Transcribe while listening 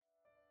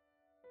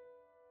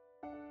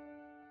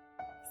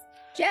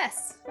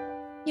Jess,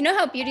 you know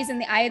how beauty's in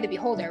the eye of the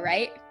beholder,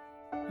 right?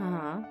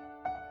 Uh-huh.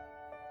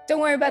 Don't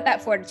worry about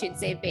that fortitude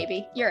save,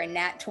 baby. You're a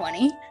nat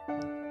 20.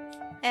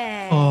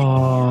 Hey.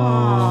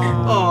 Aww.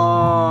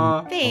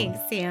 Thanks,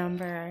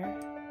 Amber.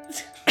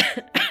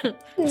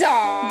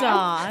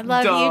 Daw. I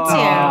love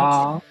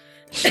Daw.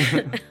 you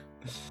too.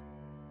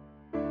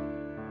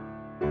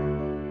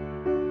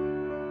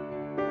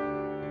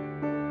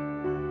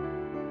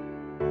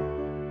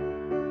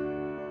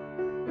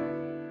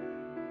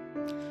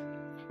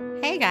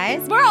 Hey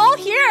guys, we're all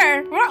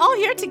here. We're all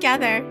here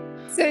together.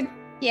 So,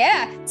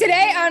 yeah,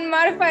 today on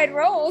Modified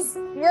Roles,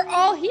 we're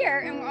all here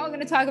and we're all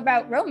going to talk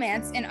about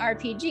romance in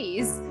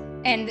RPGs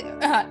and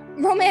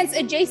romance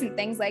adjacent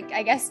things like,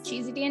 I guess,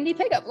 cheesy D&D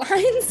pickup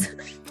lines.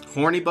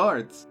 Horny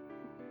bards.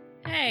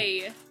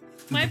 Hey,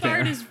 my Fair.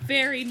 bard is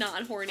very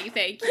not horny,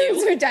 thank So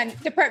you. we're done.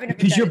 Department of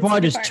Because your Redundancy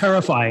bard is Department.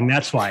 terrifying,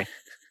 that's why.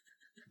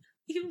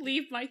 You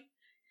leave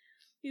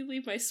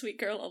my sweet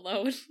girl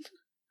alone.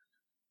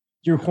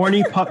 Your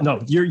horny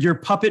your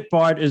puppet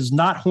bard is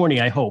not horny,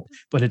 I hope,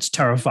 but it's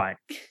terrifying.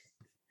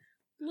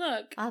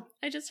 Look, Up.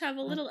 I just have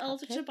a little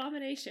eldritch puppet?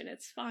 abomination.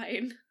 It's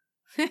fine.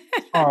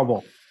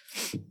 Horrible.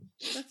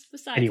 That's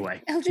beside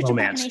Anyway, Eldritch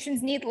romance.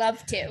 abominations need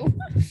love too.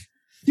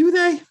 Do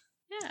they?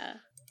 Yeah.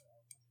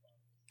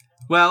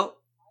 Well,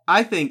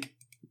 I think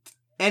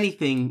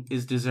anything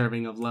is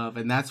deserving of love,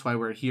 and that's why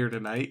we're here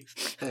tonight.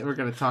 And we're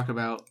going to talk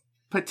about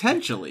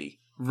potentially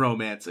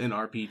romance in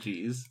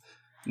RPGs,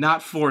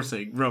 not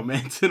forcing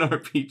romance in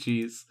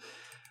RPGs.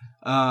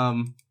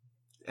 And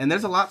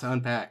there's a lot to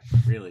unpack,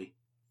 really.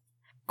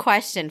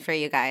 Question for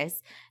you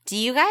guys. Do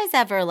you guys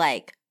ever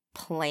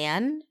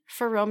plan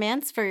for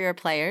romance for your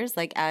players?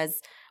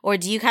 Or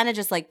do you kind of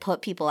just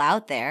put people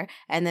out there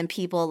and then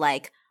people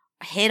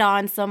hit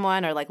on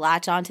someone or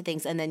latch onto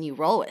things and then you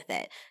roll with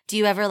it? Do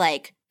you ever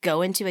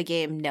go into a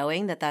game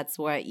knowing that that's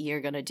what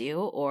you're going to do,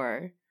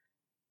 or?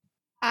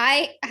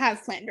 I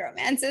have planned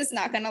romances,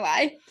 not gonna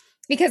lie,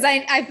 because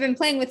I've been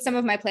playing with some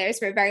of my players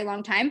for a very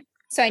long time.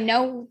 So I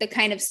know the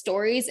kind of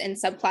stories and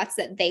subplots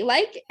that they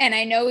like, and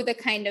I know the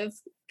kind of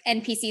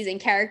NPCs and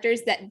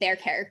characters that their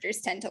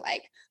characters tend to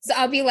like. So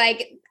I'll be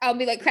like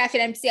crafted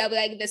NPC, I'll be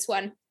like, this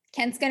one,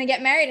 Kent's gonna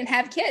get married and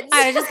have kids.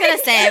 I was just going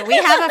to say, we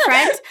have a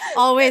friend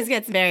always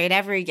gets married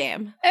every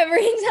game.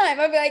 Every time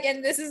I'll be like,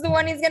 and this is the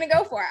one he's gonna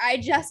go for. I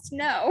just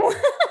know.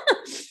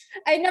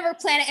 I never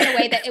plan it in a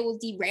way that it will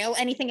derail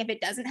anything if it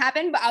doesn't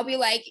happen, but I'll be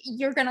like,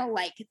 you're gonna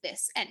like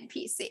this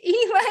NPC.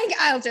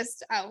 I'll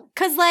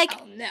Because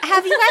know.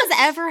 have you guys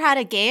ever had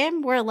a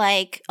game where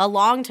a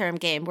long-term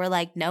game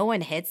where no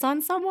one hits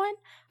on someone?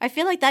 I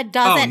feel like that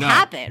doesn't no.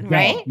 happen,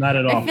 right? No, not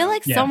at all. I feel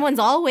like Yeah. someone's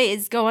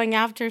always going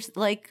after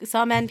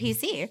some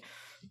NPC.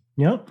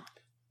 Yep.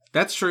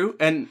 That's true.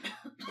 And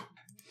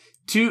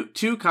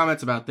two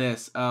comments about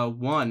this.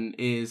 One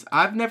is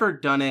I've never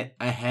done it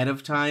ahead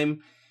of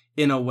time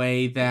in a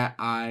way that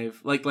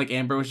I've like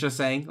Amber was just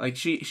saying,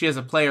 she has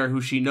a player who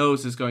she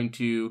knows is going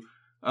to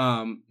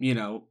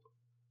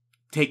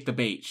take the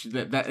bait,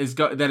 that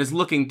is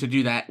looking to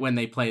do that when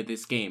they play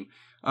this game.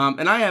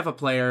 And I have a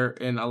player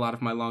in a lot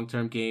of my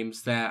long-term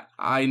games that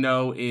I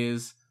know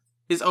is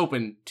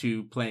open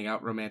to playing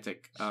out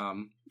romantic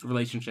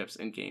relationships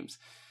in games.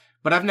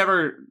 But I've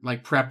never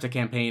prepped a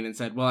campaign and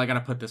said, well, I got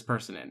to put this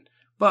person in.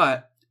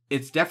 But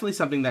it's definitely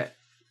something that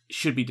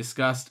should be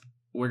discussed.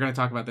 We're going to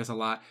talk about this a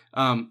lot.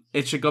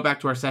 It should go back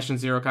to our Session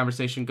Zero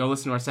conversation. Go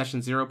listen to our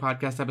Session Zero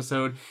podcast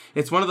episode.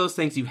 It's one of those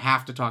things you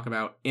have to talk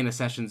about in a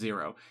Session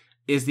Zero.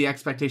 Is the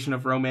expectation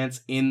of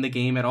romance in the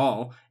game at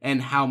all?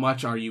 And how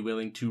much are you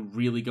willing to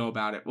really go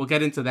about it? We'll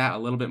get into that a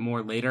little bit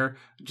more later.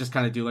 Just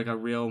kind of do a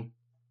real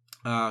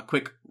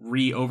quick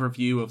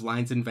re-overview of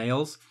Lines and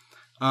Veils.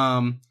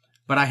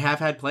 But I have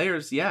had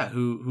players,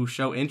 who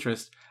show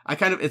interest.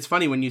 It's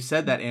funny when you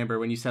said that, Amber,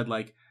 when you said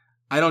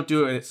I don't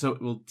do it so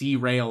it will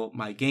derail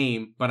my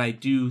game, but I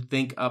do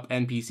think up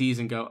NPCs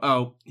and go,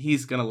 oh,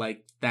 he's going to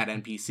like that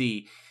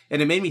NPC. And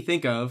it made me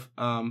think of,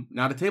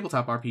 not a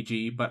tabletop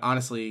RPG, but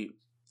honestly,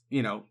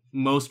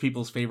 most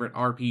people's favorite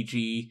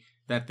RPG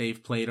that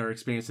they've played or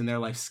experienced in their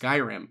life,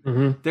 Skyrim.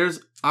 Mm-hmm. There's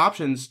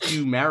options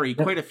to marry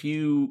quite a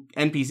few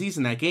NPCs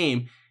in that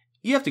game.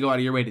 You have to go out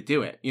of your way to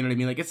do it. You know what I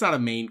mean? It's not a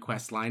main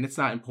quest line. It's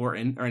not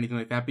important or anything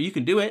like that, but you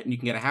can do it and you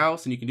can get a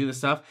house and you can do this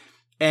stuff.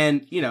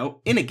 And,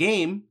 in a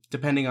game,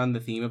 depending on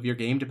the theme of your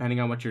game, depending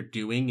on what you're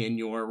doing in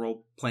your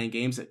role-playing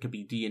games, it could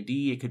be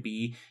D&D, it could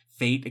be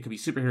Fate, it could be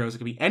superheroes, it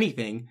could be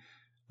anything.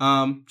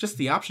 Just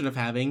the option of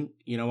having,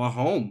 a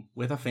home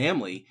with a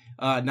family,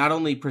 not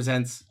only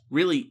presents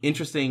really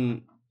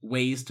interesting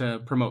ways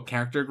to promote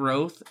character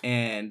growth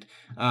and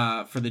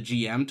for the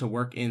GM to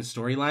work in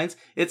storylines,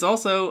 it's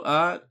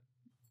also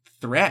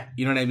threat.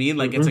 You know what I mean?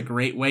 It's a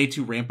great way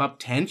to ramp up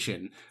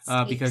tension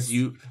because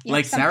you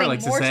like Sarah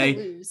likes to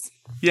say,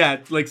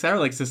 like Sarah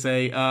likes to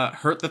say,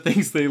 hurt the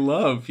things they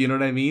love. You know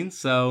what I mean?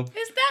 So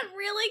Is that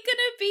really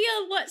gonna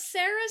via what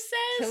Sarah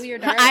Kill says? your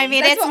darlings. I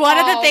mean, That's it's what one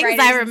of the all things writers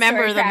I and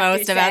remember the story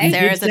most crafters about say. You did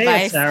Sarah's say it,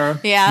 advice. Sarah.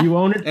 Yeah. You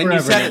own it And forever.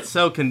 you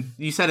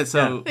said it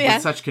so Yeah.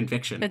 with such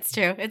conviction. It's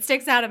true. It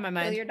sticks out in my Kill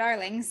mind. your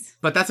darlings.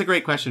 But that's a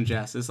great question,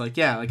 Jess. Is like,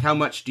 yeah, like how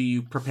much do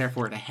you prepare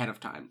for it ahead of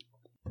time?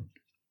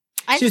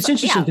 See, it's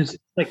interesting because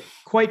like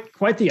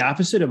quite the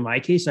opposite in my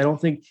case. I don't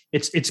think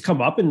it's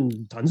come up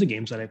in tons of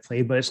games that I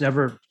played, but it's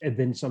never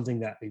been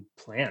something that we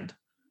planned.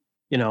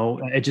 You know,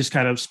 it just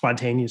kind of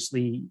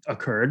spontaneously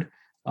occurred,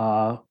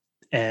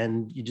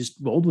 and you just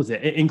rolled with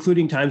it,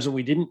 including times when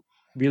we didn't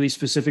really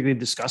specifically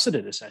discuss it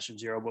in a session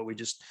zero, but we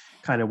just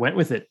kind of went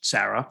with it,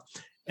 Sarah,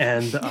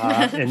 and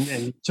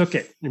and took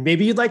it. And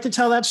maybe you'd like to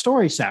tell that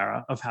story,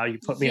 Sarah, of how you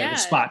put me on the Yeah,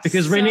 spot,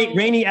 because so-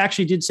 Rainey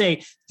actually did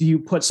say, "Do you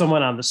put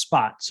someone on the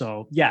spot?"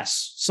 So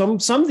yes, some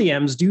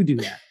DMs do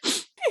that.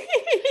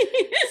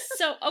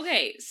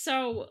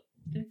 So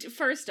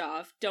first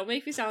off, don't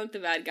make me sound like the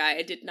bad guy.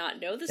 I did not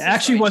know this. It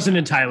actually was wasn't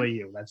going entirely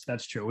you.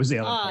 That's true. It was the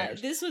other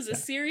players. This was a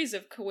series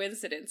of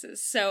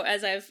coincidences. So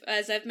as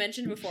I've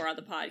mentioned before on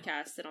the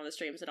podcast and on the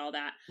streams and all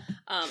that,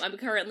 I'm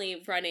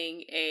currently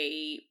running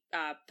a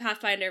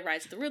Pathfinder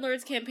Rise of the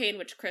Runelords campaign,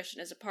 which Christian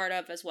is a part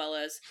of, as well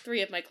as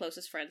 3 of my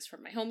closest friends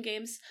from my home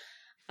games.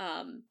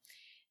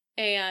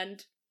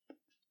 And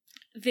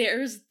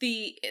there's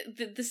the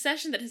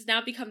session that has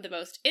now become the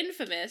most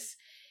infamous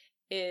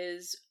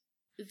is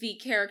the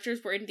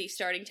characters were in the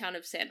starting town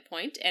of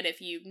Sandpoint, and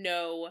if you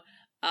know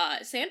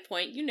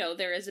Sandpoint, you know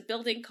there is a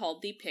building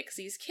called the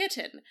Pixie's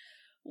Kitten,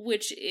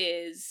 which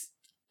is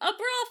a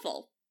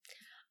brothel.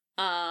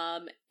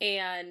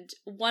 And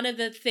one of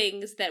the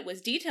things that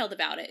was detailed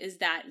about it is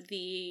that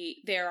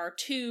there are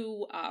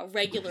 2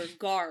 regular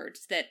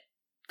guards that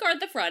guard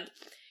the front,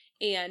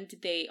 and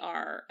they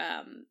are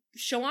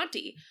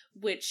Shoanti,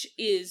 which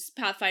is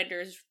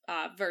Pathfinder's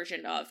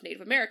version of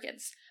Native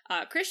Americans.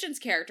 Christian's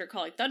character,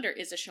 Calling Thunder,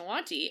 is a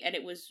Shoanti, and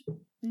it was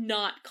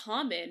not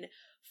common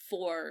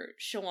for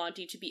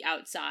Shoanti to be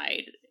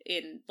outside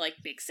in, like,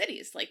 big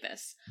cities like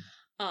this.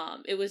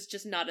 It was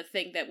just not a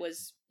thing that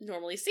was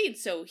normally seen.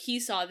 So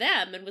he saw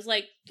them and was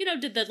like,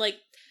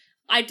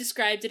 I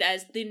described it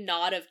as the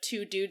nod of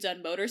 2 dudes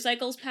on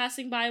motorcycles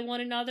passing by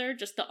one another,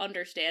 just the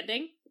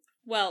understanding.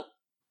 Well,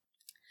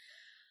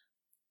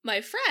 my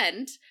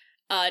friend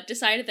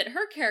decided that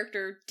her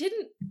character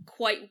didn't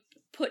quite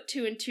put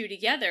 2 and 2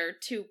 together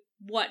to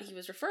what he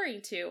was referring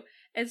to,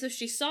 and so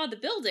she saw the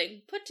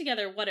building, put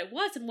together what it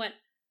was, and went,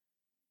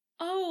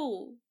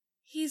 "Oh,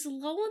 he's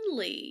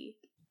lonely.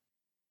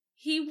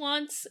 He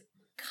wants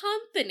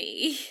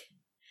company."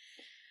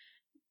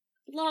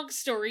 Long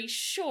story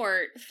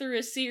short, through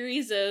a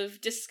series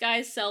of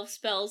disguise self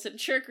spells and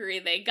trickery,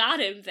 they got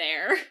him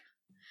there.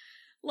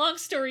 Long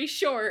story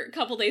short, a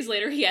couple days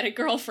later, he had a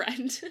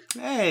girlfriend.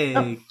 Hey,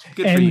 Oh.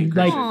 good for you, And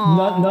like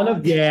Christian. none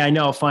of I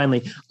know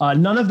finally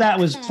none of that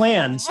was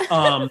planned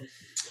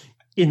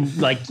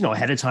in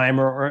ahead of time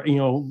or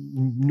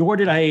nor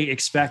did I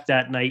expect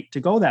that night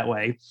to go that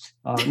way,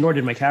 nor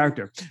did my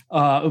character,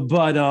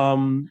 but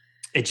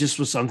it just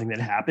was something that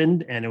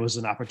happened, and it was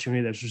an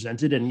opportunity that was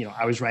presented. And,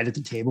 I was right at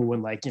the table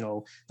when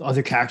the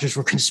other characters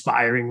were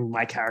conspiring.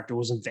 My character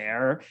wasn't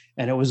there.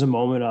 And it was a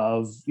moment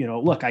of,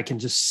 look, I can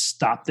just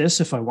stop this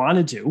if I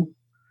wanted to.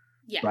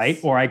 Yes. Right.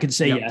 Or I could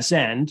say Yep. yes.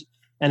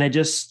 And I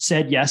just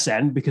said yes.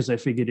 And because I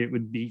figured it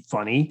would be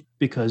funny,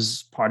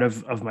 because part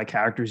of my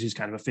character is he's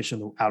kind of a fish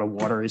out of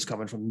water. He's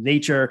coming from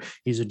nature.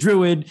 He's a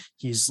druid.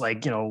 He's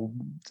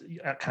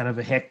kind of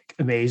a hick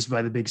amazed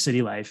by the big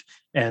city life.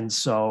 And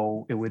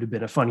so it would have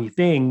been a funny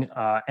thing.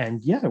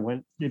 And yeah,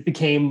 it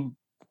became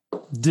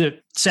the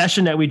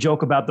session that we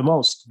joke about the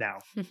most now.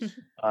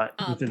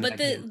 Within But that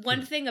the game.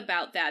 one thing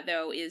about that,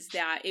 though, is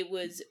that it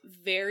was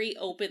very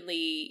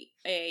openly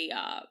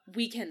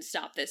we can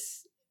stop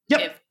this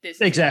if this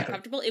is exactly.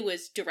 uncomfortable. It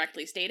was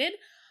directly stated.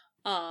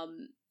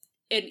 And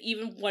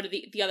even one of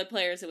the other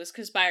players that was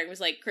conspiring was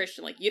like,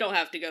 Christian, you don't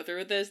have to go through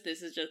with this.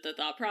 This is just the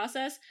thought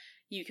process.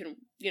 You can,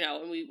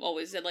 and we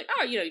always said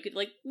you could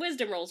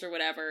wisdom rolls or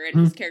whatever. And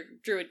his character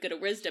druid good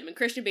at wisdom. And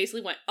Christian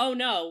basically went, oh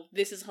no,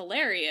 this is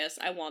hilarious.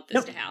 I want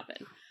this to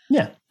happen.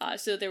 Yeah.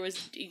 So there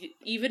was,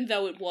 even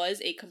though it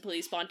was a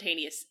completely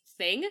spontaneous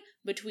thing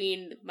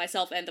between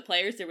myself and the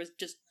players, there was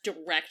just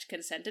direct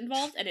consent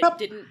involved, and it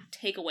didn't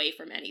take away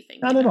from anything.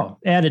 Not at all.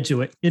 Added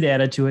to it. It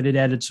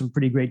added some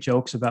pretty great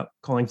jokes about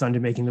Calling Thunder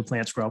making the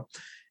plants grow.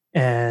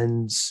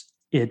 And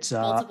it's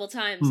multiple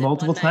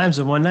times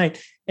in one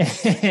night.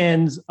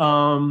 And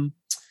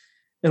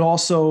it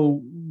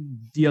also,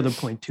 the other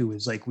point too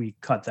is we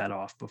cut that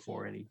off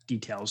before any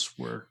details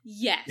were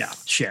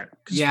shared.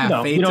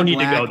 Yeah, you don't need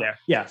to go there.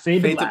 Yeah,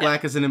 Fade to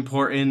Black is an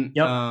important.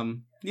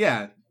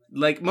 Yep.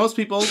 Like most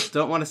people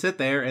don't want to sit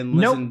there and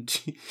listen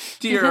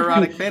to your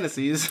erotic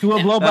fantasies to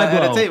a blow by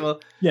blow at a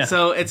table. Yeah.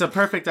 So it's a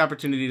perfect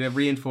opportunity to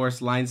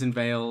reinforce lines and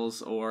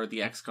veils or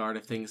the X card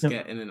if things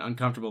get in an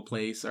uncomfortable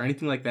place or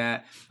anything like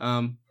that.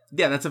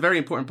 That's a very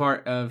important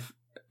part of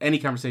any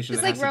conversation.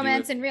 It's like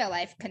romance in real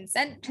life.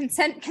 Consent.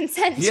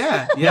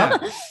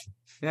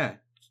 Yeah.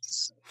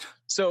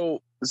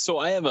 So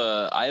I have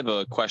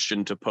a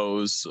question to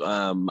pose.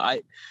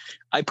 I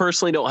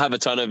personally don't have a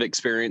ton of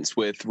experience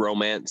with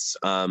romance.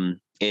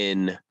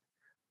 In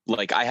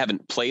like, I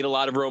haven't played a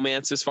lot of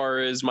romance as far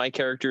as my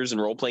characters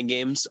and role playing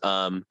games.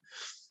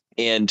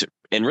 And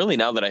really,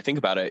 now that I think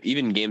about it,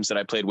 even games that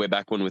I played way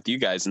back when with you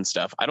guys and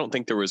stuff, I don't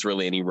think there was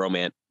really any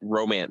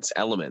romance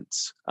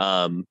elements.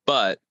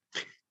 But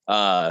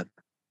our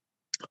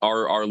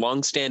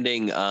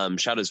longstanding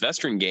Shadows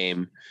Vestron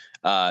game,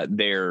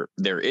 there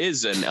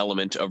is an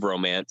element of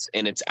romance,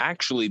 and it's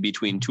actually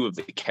between two of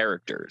the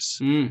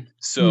characters.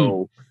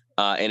 So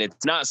and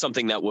it's not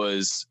something that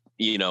was,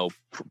 you know,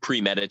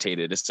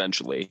 premeditated,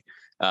 essentially.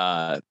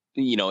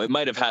 You know, it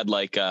might have had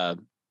like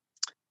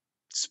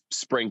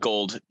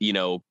sprinkled, you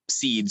know,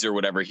 seeds or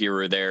whatever here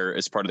or there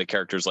as part of the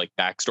characters' like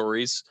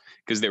backstories,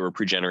 because they were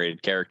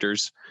pre-generated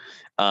characters.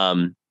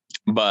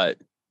 But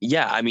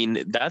yeah, I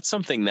mean, that's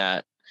something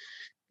that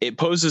it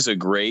poses a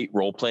great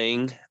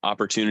role-playing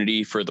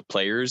opportunity for the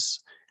players.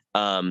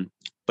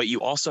 But you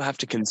also have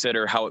to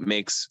consider how it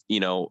makes, you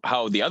know,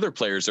 how the other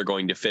players are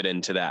going to fit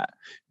into that,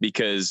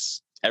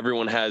 because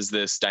everyone has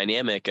this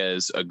dynamic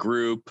as a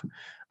group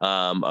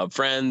of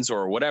friends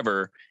or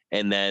whatever,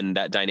 and then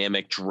that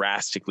dynamic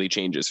drastically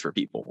changes for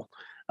people.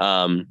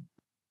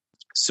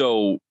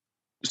 So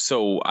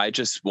I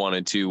just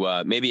wanted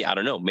to maybe, I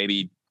don't know,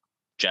 maybe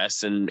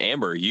Jess and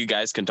Amber, you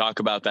guys can talk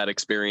about that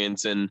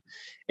experience in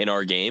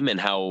our game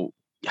and how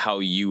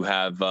you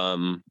have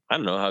I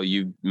don't know, how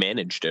you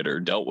managed it or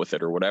dealt with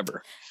it or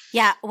whatever.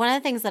 Yeah, one of the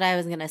things that I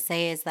was going to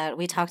say is that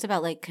we talked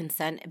about like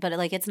consent, but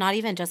like it's not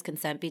even just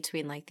consent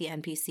between like the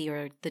NPC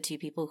or the two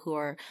people who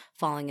are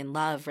falling in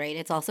love, right?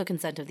 It's also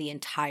consent of the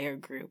entire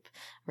group,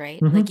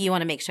 right? Like you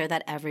want to make sure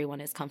that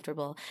everyone is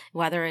comfortable,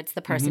 whether it's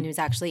the person who's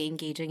actually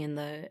engaging in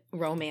the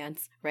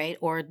romance, right?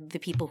 Or the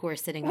people who are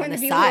sitting on the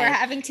people side. who are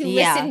having to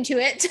listen to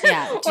it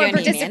or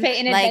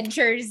participate in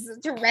adventures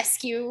to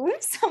rescue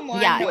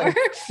someone. Yeah.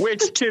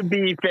 Which, to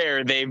be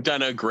fair, they've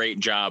done a great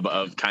job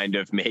of kind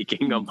of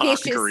making a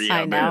mockery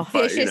of it.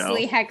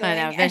 Viciously heckling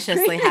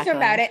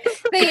about it.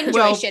 They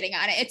enjoy shitting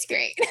on it. It's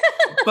great.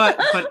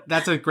 but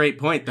that's a great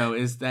point, though,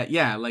 is that,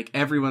 yeah, like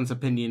everyone's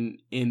opinion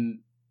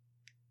in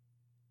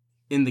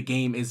the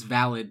game is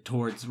valid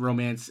towards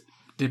romance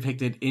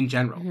depicted in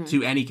general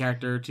to any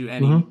character, to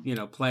any you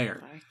know,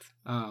 player.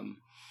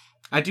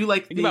 I do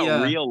like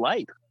about real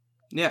life.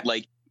 Yeah,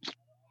 like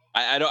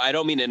I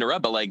don't mean to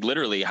interrupt, but like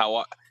literally,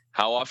 how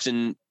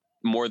often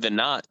more than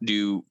not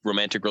do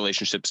romantic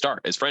relationships start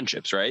as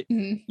friendships, right?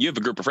 You have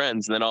a group of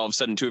friends, and then all of a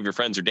sudden two of your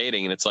friends are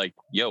dating, and it's like,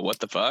 yo, what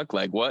the fuck?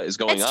 Like, what is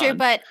going on? That's true,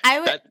 but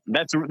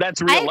that's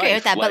real life. I agree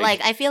with that, but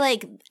like I feel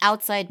like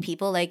outside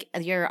people, like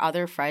your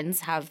other friends,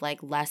 have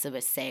like less of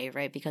a say,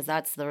 right? Because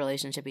that's the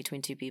relationship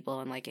between two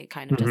people, and like it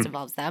kind of just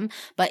involves them.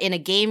 But in a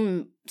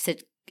game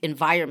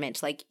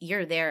environment, like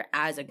you're there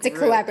as a group. It's a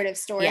collaborative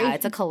story. Yeah,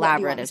 it's a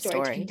collaborative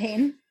story.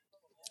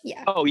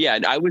 Yeah. Oh yeah,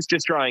 I was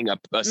just drawing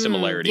up a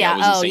similarity. Yeah.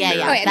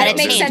 That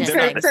makes sense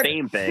for the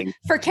same thing.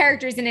 For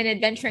characters in an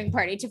adventuring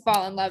party to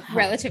fall in love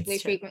relatively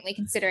frequently,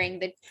 considering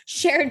the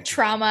shared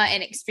trauma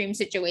and extreme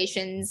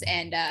situations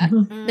and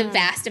the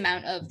vast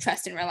amount of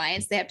trust and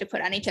reliance they have to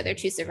put on each other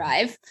to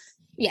survive.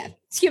 Yeah,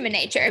 it's human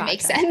nature. It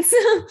makes sense.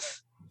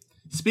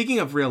 Speaking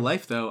of real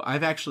life, though,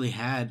 I've actually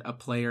had a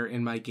player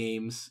in my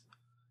games.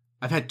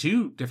 I've had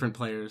two different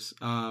players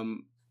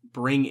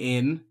bring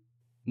in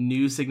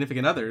new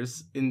significant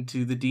others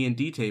into the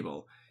D&D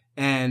table.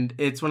 And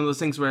it's one of those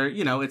things where,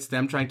 you know, it's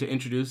them trying to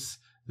introduce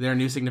their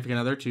new significant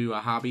other to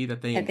a hobby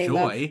that they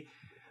enjoy.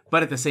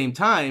 But at the same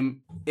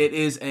time, it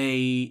is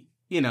a,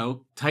 you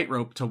know,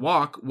 tightrope to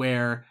walk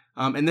where,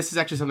 and this is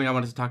actually something I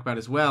wanted to talk about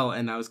as well,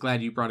 and I was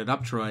glad you brought it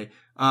up, Troy.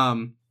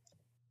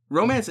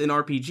 Romance in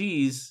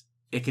RPGs,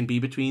 it can be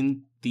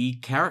between the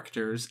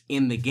characters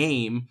in the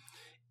game.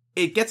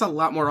 It gets a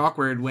lot more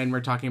awkward when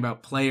we're talking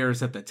about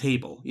players at the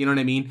table. You know what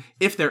I mean?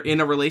 If they're in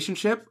a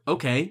relationship,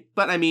 okay.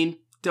 But I mean,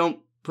 don't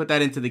put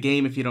that into the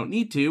game if you don't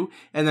need to.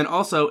 And then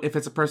also, if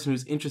it's a person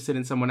who's interested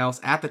in someone else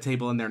at the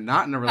table and they're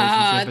not in a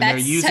relationship and they're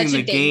using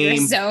the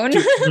game zone.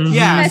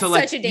 Yeah, that's so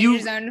like such a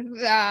danger zone.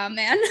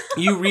 Man.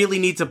 you really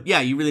need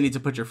to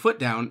put your foot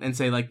down and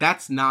say, like,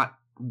 that's not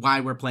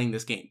why we're playing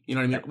this game. You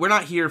know what I mean? We're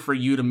not here for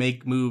you to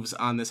make moves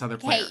on this other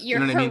player. Hey,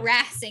 you're you know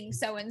harassing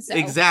so-and-so.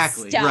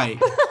 Exactly. Stop. Right.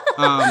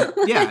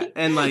 Yeah.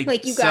 And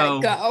like you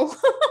gotta go.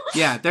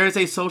 Yeah, there's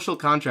a social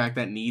contract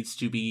that needs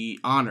to be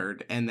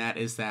honored, and that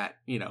is that,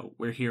 you know,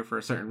 we're here for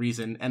a certain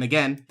reason. And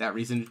again,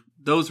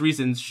 those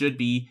reasons should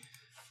be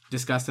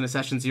discussed in a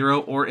session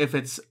 0, or if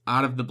it's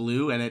out of the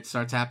blue and it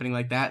starts happening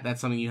like that, that's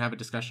something you have a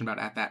discussion about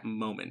at that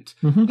moment.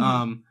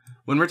 When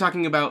we're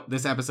talking about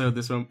this episode,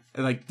 this one,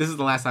 like, this is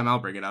the last time I'll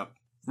bring it up.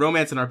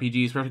 Romance and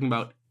RPGs, we're talking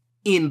about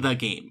in the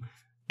game.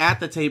 At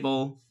the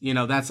table, you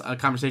know, that's a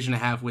conversation to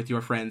have with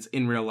your friends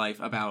in real life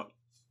about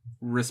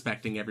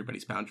respecting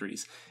everybody's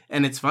boundaries.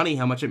 And it's funny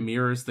how much it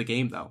mirrors the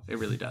game, though. It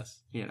really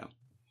does, you know.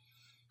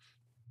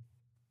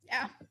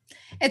 Yeah.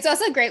 It's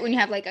also great when you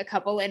have like a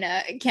couple in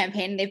a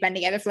campaign and they've been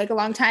together for like a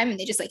long time and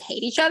they just like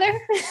hate each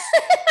other.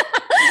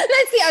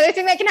 That's the other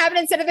thing that can happen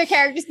instead of their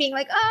characters being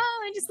like,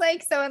 oh, I'm just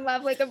like so in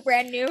love, like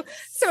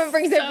someone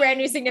brings a brand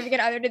new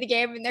significant other to the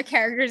game and their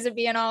characters are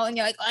being all, and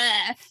you're like,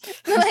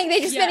 like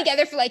they just been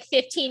together for like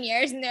 15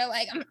 years and they're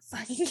like, I'm gonna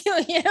fucking kill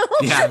you.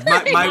 Yeah,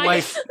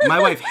 my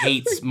wife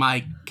hates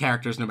my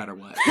characters no matter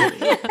what.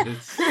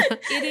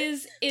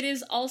 It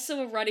is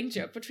also a running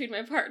joke between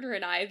my partner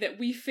and I that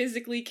we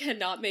physically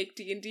cannot make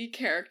D&D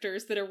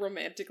characters that are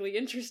romantically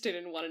interested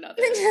in one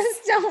another.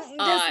 Just don't,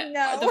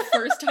 no. The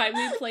first time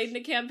we played in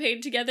a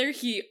campaign together,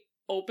 he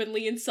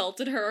openly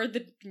insulted her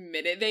the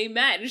minute they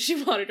met and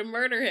she wanted to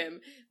murder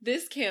him.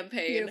 This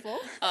campaign,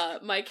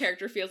 my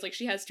character feels like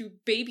she has to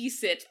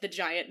babysit the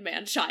giant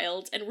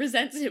man-child and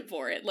resents him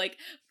for it. Like,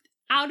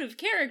 out of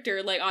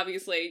character, like,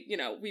 obviously, you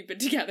know, we've been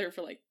together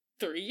for like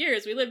 3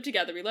 years, we live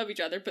together, we love each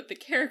other, but the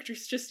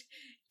characters just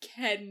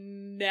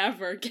can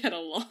never get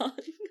along.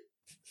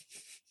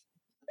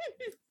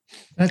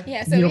 But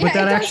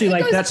that actually,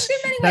 like, that's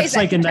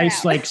like a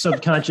nice, like,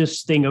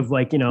 subconscious thing of,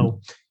 like, you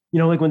know,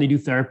 like when they do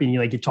therapy and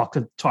you talk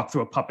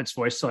through a puppet's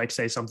voice to like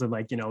say something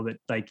like, you know, that,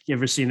 like, you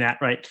ever seen that,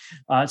 right?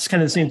 It's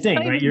kind of the same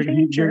thing, right? You're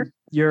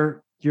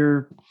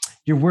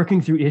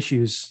working through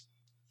issues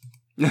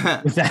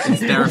without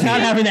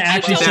having to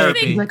actually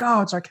say like,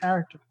 oh, it's our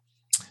character.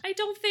 I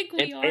don't think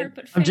we are,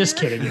 but I'm just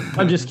kidding.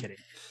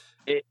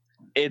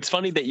 It's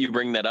funny that you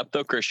bring that up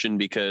though, Christian,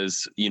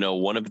 because, you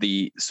know,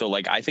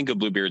 I think of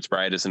Bluebeard's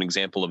Bride as an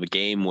example of a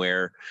game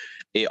where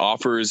it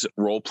offers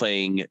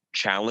role-playing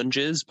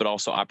challenges, but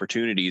also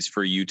opportunities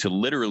for you to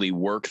literally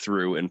work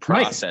through and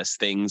process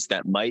things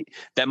that might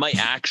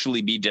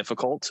actually be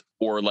difficult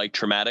or like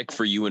traumatic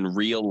for you in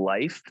real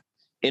life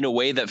in a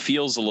way that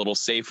feels a little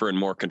safer and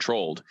more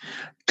controlled.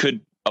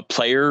 Could a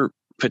player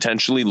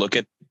potentially look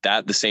at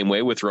that the same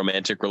way with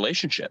romantic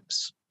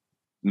relationships?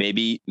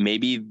 Maybe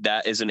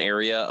that is an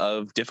area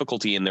of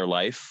difficulty in their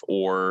life,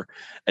 or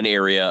an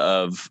area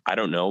of, I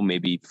don't know,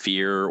 maybe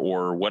fear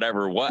or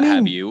whatever,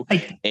 have you.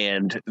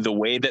 And the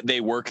way that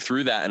they work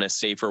through that in a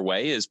safer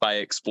way is by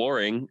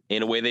exploring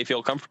in a way they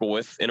feel comfortable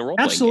with in a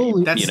role-playing game.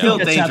 Absolutely. That's still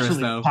dangerous,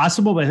 though.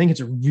 Possible, but I think it's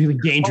a really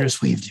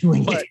dangerous way of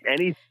doing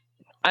it.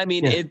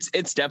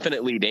 It's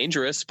definitely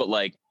dangerous, but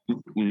like,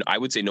 I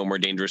would say no more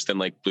dangerous than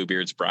like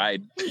Bluebeard's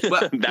Bride.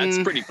 That's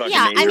pretty fucking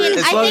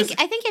dangerous.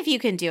 I think if you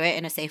can do it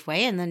in a safe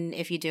way, and then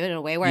if you do it in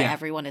a way where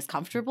everyone is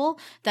comfortable,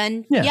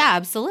 then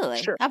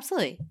absolutely. Sure.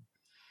 Absolutely.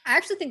 I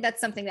actually think that's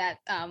something that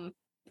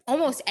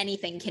almost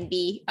anything can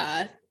be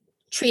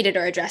treated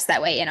or addressed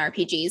that way in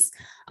RPGs.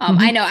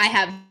 I know I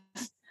have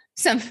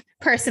some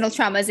personal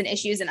traumas and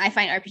issues, and I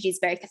find RPGs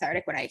very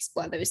cathartic when I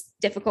explore those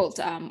difficult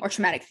or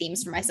traumatic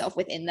themes for myself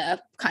within the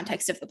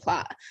context of the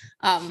plot.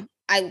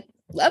 I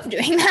love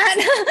doing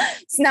that.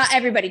 It's not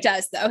everybody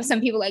does, though. Some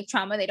people like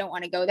trauma, they don't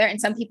want to go there,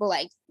 and some people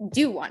like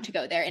do want to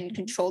go there in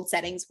controlled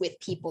settings with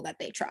people that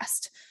they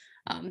trust.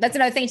 That's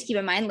another thing to keep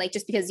in mind. Like,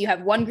 just because you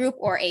have one group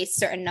or a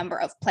certain number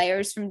of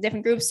players from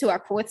different groups who are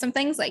cool with some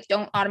things, like,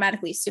 don't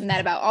automatically assume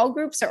that about all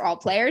groups or all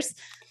players.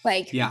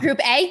 Like, group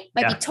A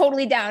might be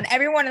totally down.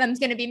 Every one of them is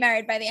going to be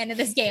married by the end of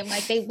this game.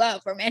 Like, they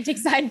love romantic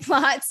side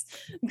plots.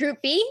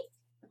 Group B,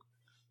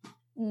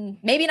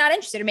 maybe not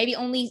interested, or maybe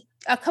only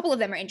a couple of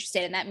them are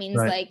interested. And that means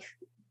like,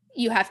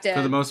 you have to,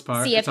 for the most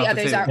part, see if the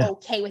others are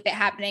okay with it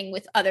happening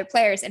with other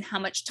players, and how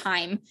much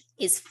time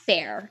is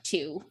fair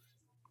to.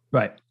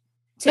 Right.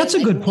 That's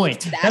a good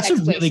point. That's a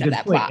really good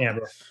point,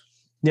 Amber.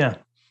 Yeah.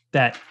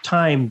 That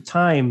time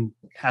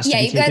has to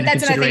be taken into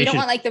that's another thing. You don't consideration.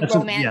 want like the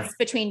romance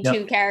between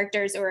two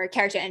characters or a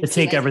character and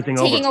take everything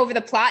taking over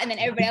the plot, and then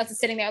everybody else is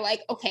sitting there like,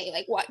 okay,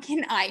 like what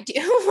can I do?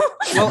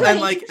 Well, and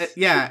like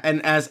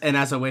and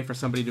as a way for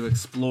somebody to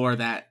explore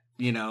that,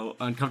 you know,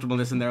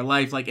 uncomfortableness in their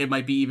life, like, it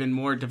might be even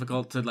more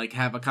difficult to like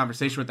have a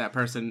conversation with that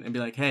person and be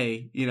like,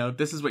 hey, you know,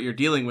 this is what you're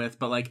dealing with,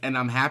 but like, and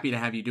I'm happy to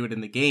have you do it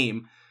in the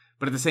game.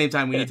 But at the same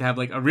time, we need to have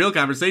like a real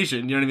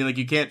conversation. You know what I mean? Like,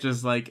 you can't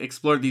just like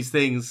explore these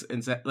things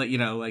and like, you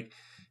know, like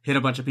hit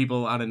a bunch of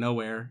people out of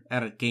nowhere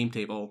at a game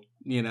table,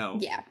 you know?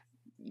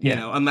 You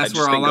know, unless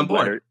we're all on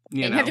board.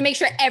 You have to make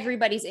sure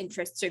everybody's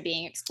interests are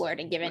being explored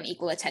and given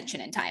equal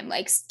attention and time.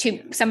 Like,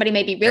 somebody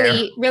may be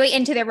really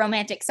into their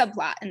romantic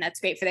subplot, and that's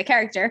great for their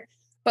character.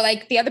 But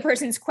like, the other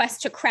person's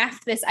quest to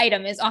craft this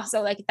item is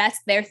also like, that's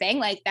their thing.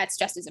 Like, that's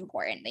just as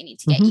important. They need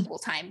to get equal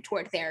time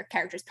toward their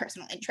character's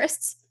personal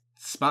interests.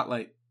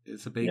 Spotlight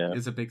is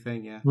a big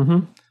thing. Yeah.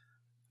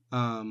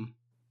 Mm-hmm.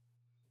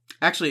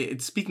 Actually,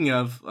 speaking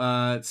of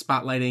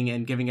spotlighting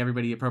and giving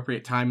everybody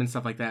appropriate time and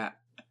stuff like that,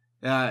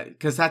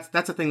 because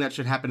that's a thing that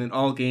should happen in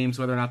all games,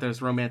 whether or not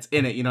there's romance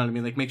in it. You know what I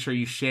mean? Like, make sure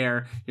you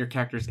share your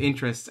character's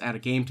interests at a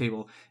game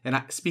table. And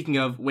speaking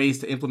of ways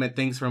to implement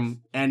things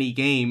from any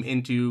game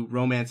into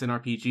romance in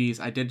RPGs,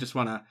 I did just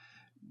want to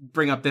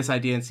bring up this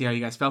idea and see how you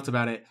guys felt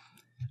about it.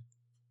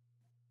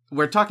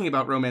 We're talking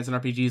about romance in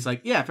RPGs,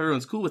 like, yeah, if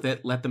everyone's cool with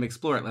it, let them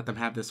explore it, let them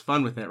have this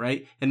fun with it,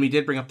 right? And we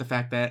did bring up the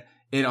fact that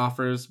it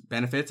offers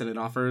benefits and it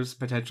offers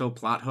potential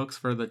plot hooks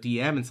for the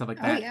DM and stuff like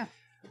that. Yeah.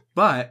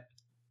 But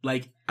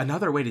like,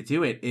 another way to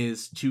do it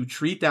is to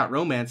treat that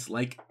romance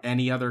like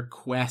any other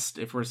quest.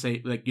 If we're,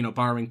 say, like, you know,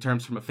 borrowing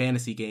terms from a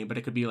fantasy game, but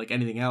it could be like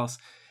anything else.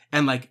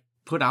 and like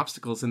put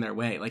obstacles in their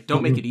way. Like,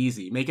 don't make it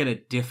easy. Make it a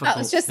difficult. Oh,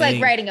 it's just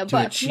like writing a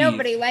book. achieve.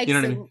 Nobody likes You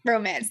know what I mean?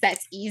 romance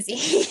that's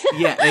easy.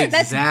 Yeah,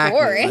 exactly. That's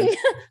boring. Like,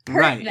 Hurt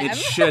right. them. It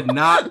should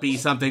not be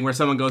something where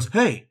someone goes,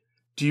 "Hey,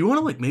 do you want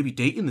to like maybe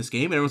date in this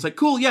game?" And everyone's like,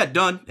 "Cool, yeah,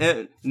 done."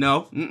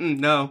 No,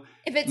 no.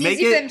 If it's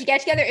easy for them to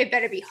get together, it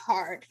better be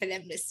hard for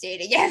them to stay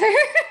together.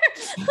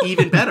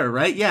 Even better,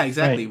 right? Yeah,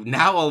 exactly. Right.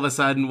 Now all of a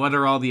sudden, what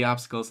are all the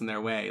obstacles in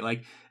their way?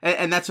 Like,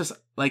 and that's just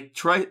like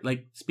Troy.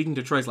 Like, speaking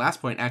to Troy's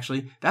last point,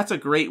 actually, that's a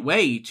great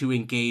way to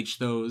engage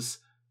those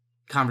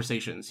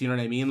conversations. You know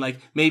what I mean? Like,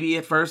 maybe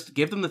at first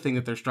give them the thing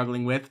that they're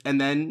struggling with, and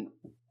then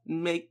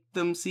make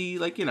them see,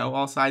 like, you know,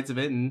 all sides of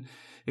it and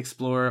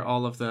explore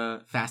all of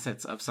the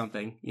facets of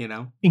something. You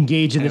know,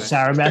 Engage in Anyway. the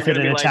Sarah method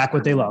and be like- attack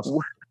what they love.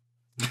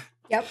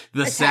 Yep.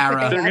 the Attack Sarah. what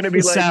they They're love. gonna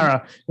be The like,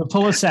 Sarah, the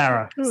pull of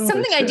Sarah.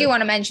 Something I do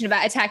want to mention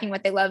about attacking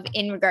what they love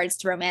in regards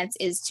to romance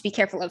is to be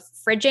careful of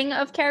fridging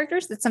of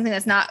characters. That's something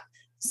that's not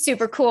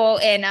super cool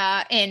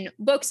in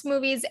books,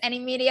 movies, any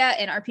media,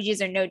 and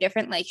RPGs are no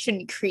different. Like,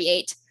 shouldn't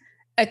create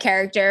a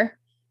character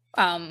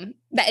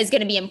that is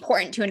going to be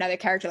important to another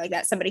character like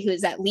that. Somebody who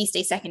is at least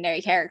a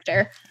secondary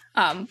character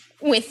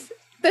with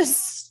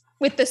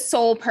the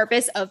sole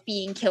purpose of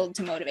being killed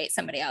to motivate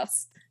somebody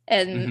else.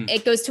 And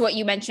it goes to what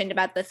you mentioned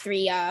about the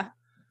three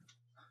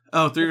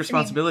three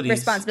responsibilities.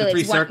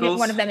 responsibilities. The 3 circles.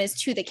 One of them is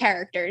to the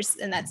characters,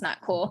 and that's not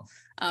cool.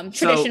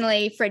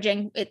 Traditionally,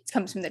 fridging, it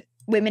comes from the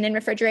women in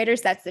refrigerators.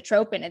 That's the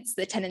trope, and it's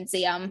the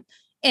tendency. And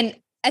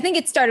I think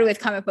it started with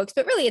comic books,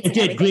 but really it's It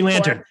did. Green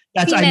Lantern.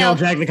 That's I know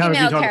exactly the comic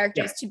female you're talking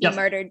characters about. to be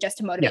murdered just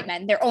to motivate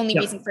men. Their only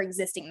reason for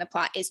existing in the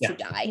plot is to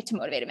die to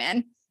motivate a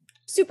man.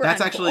 Super.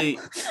 That's uncool. actually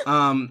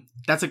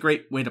that's a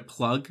great way to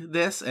plug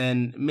this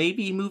and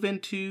maybe move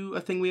into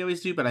a thing we always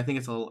do, but I think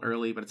it's a little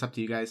early, but it's up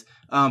to you guys.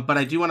 But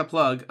I do want to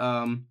plug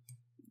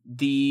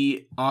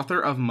the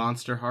author of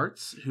Monster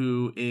Hearts,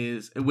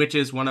 which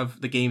is one of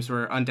the games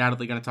we're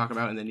undoubtedly going to talk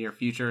about in the near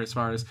future as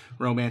far as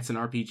romance and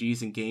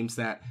RPGs and games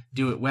that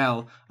do it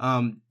well,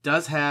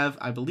 does have,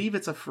 I believe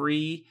it's a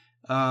free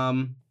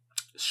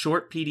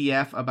short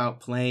PDF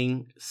about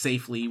playing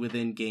safely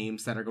within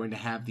games that are going to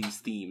have these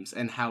themes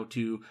and how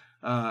to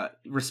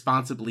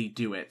responsibly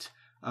do it.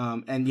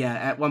 And yeah,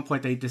 at one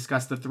point they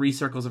discussed the 3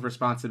 circles of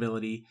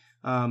responsibility.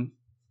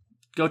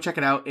 Go check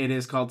it out. It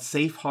is called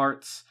Safe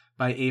Hearts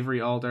by Avery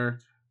Alder.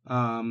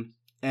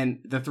 And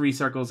the 3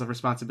 circles of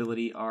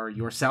responsibility are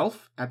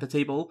yourself at the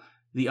table,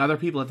 the other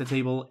people at the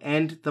table,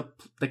 and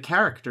the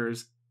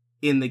characters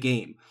in the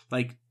game.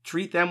 Like,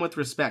 treat them with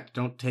respect.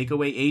 Don't take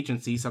away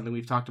agency, something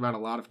we've talked about a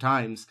lot of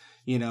times.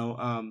 You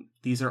know,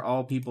 these are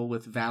all people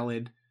with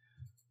valid,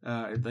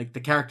 like,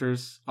 the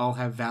characters all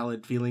have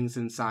valid feelings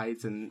and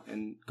sides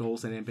and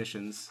goals and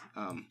ambitions.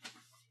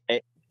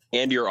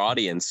 And your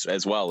audience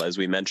as well, as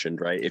we mentioned,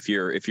 right? If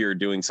you're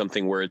doing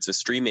something where it's a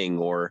streaming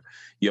or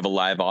you have a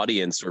live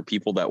audience or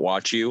people that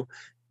watch you,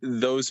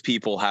 those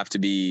people have to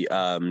be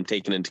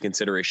taken into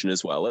consideration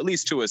as well, at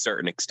least to a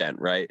certain extent,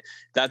 right?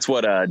 That's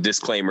what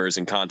disclaimers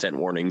and content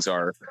warnings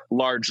are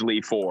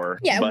largely for.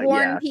 Yeah,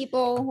 warn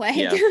people. Like,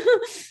 Yeah.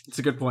 It's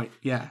a good point.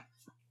 Yeah.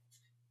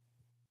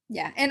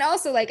 Yeah. And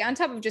also, like, on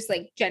top of just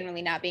like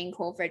generally not being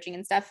cool fridging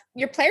and stuff,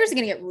 your players are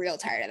going to get real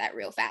tired of that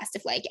real fast.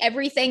 If like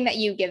everything that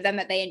you give them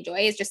that they enjoy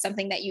is just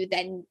something that you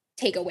then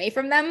take away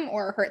from them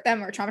or hurt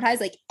them or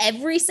traumatize, like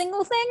every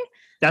single thing,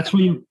 That's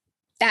when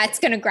that's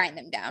going to grind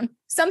them down.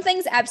 Some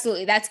things,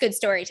 absolutely, that's good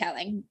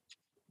storytelling.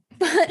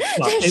 But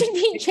there should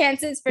be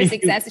chances for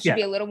success. It should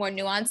be a little more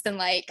nuanced than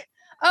like,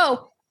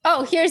 oh,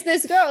 here's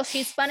this girl.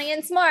 She's funny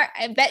and smart.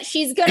 I bet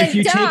she's gonna if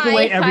you die take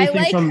away if I everything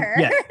like from her.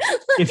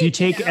 if you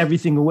take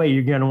everything away,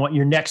 you're gonna want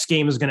your next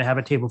game is gonna have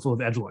a table full of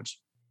edgelords,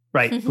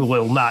 right? Who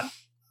will not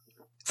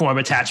form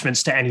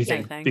attachments to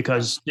anything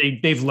because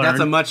they've learned.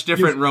 That's a much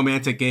different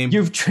romantic game.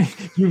 You've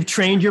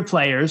trained your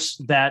players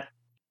that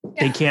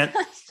they can't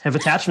have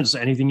attachments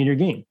to anything in your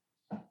game.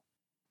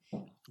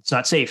 It's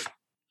not safe.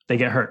 They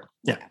get hurt.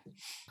 Yeah.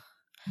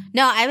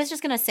 No, I was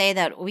just going to say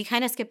that we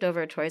kind of skipped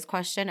over Troy's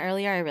question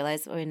earlier. I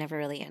realized we never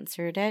really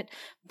answered it.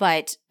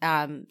 But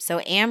so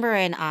Amber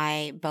and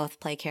I both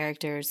play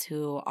characters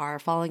who are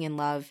falling in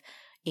love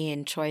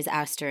in Troy's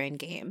Asterin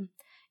game.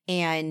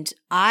 And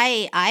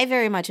I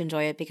very much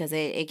enjoy it because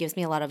it gives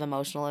me a lot of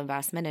emotional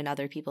investment in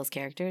other people's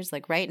characters.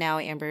 Like right now,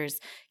 Amber's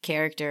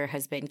character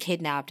has been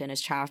kidnapped and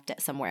is trapped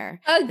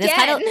somewhere.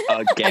 Again.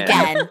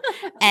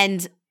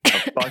 And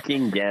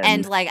fucking again.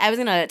 And like I was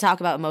gonna talk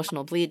about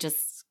emotional bleed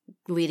just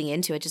leading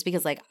into it, just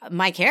because like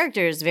my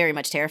character is very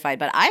much terrified,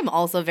 but I'm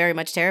also very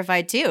much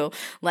terrified too.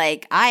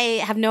 Like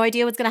I have no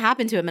idea what's gonna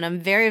happen to him, and I'm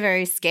very,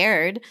 very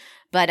scared.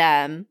 But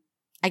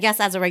I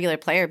guess as a regular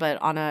player,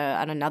 but on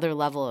another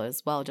level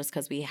as well, just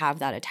because we have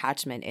that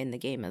attachment in the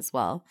game as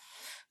well.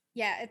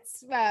 Yeah,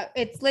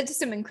 it's led to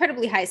some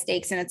incredibly high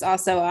stakes, and it's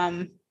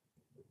also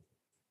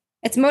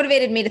it's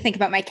motivated me to think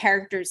about my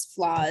character's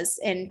flaws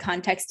in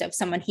context of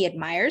someone he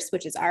admires,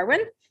 which is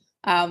Arwen,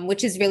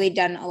 which has really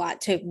done a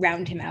lot to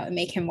round him out and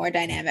make him more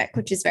dynamic,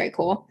 which is very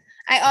cool.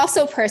 I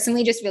also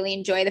personally just really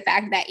enjoy the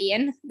fact that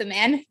Ian, the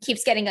man,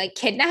 keeps getting like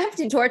kidnapped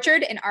and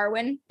tortured, and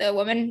Arwen, the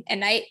woman and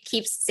knight,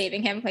 keeps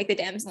saving him like the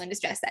damsel in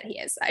distress that he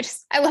is.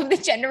 I love the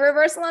gender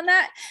reversal on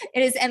that.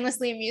 It is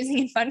endlessly amusing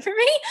and fun for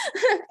me.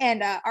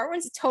 And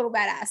Arwen's a total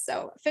badass.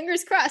 So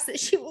fingers crossed that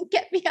she will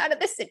get me out of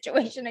this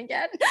situation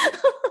again.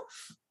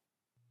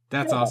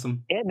 That's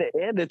awesome. And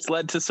it's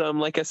led to some,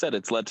 like I said,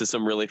 it's led to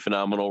some really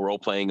phenomenal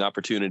role-playing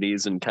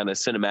opportunities and kind of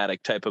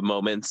cinematic type of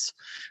moments,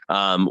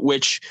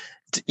 which,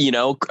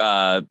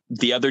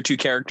 the other two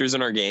characters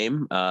in our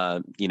game,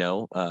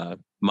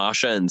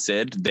 Masha and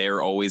Sid,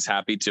 they're always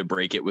happy to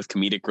break it with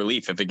comedic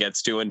relief if it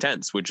gets too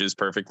intense, which is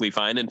perfectly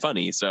fine and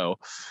funny. So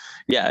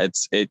yeah,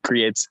 it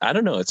creates, I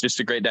don't know, it's just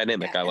a great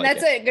dynamic. I like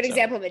that's a good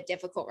example of a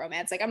difficult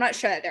romance. Like, I'm not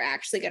sure that they're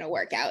actually going to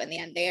work out in the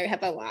end. They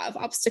have a lot of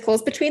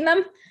obstacles between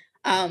them.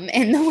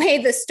 And the way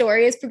the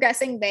story is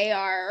progressing, they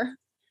are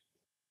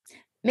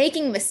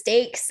making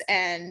mistakes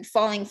and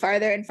falling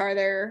farther and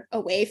farther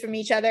away from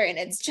each other. And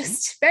it's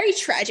just very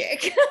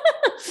tragic,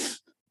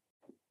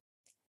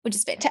 which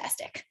is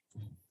fantastic.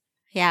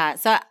 Yeah.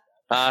 So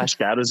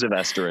Shadows of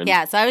Esteren.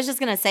 Yeah, so I was just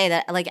gonna say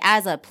that, like,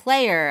 as a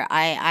player,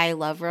 I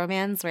love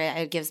romance, right?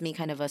 It gives me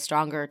kind of a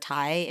stronger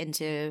tie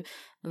into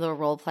the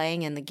role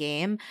playing in the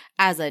game.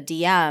 As a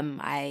DM,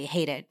 I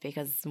hate it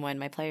because when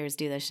my players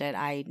do this shit,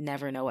 I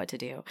never know what to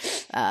do.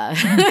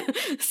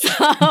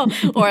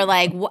 Or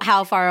like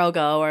how far I'll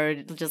go, or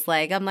just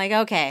like I'm like,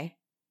 okay.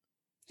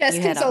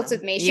 Just consults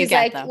with me. She's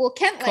like, well,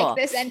 Kent likes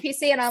this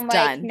NPC, and I'm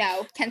like,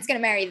 no, Kent's gonna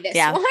marry this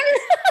one.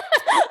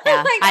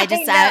 Yeah,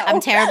 like,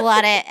 I'm terrible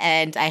at it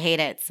and I hate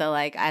it. So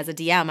like as a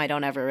DM, I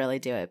don't ever really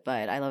do it,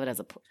 but I love it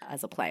as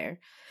a player.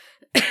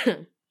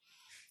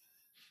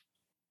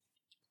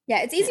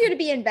 Yeah, it's easier to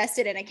be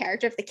invested in a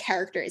character if the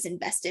character is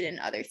invested in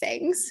other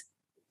things.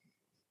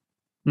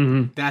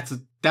 Mm-hmm. That's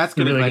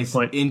good really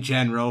advice in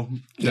general.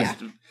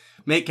 Just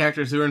make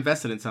characters who are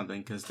invested in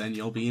something, because then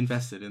you'll be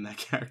invested in that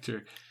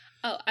character.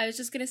 Oh, I was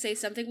just gonna say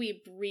something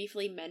we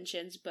briefly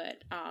mentioned,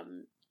 but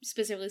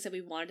specifically said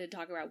we wanted to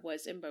talk about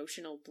was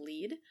emotional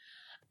bleed.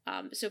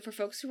 So for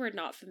folks who are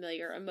not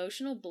familiar,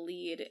 emotional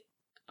bleed,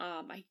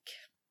 I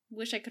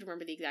wish I could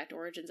remember the exact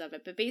origins of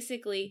it, but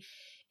basically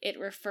it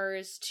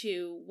refers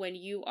to when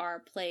you are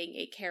playing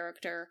a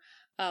character,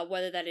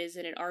 whether that is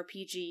in an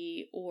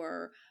RPG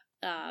or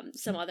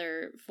some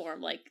other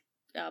form like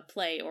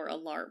play or a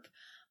LARP,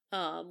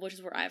 which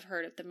is where I've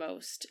heard it the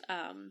most.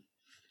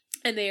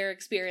 And they are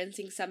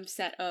experiencing some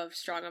set of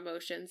strong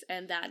emotions,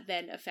 and that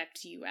then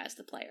affects you as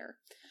the player.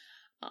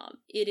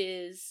 It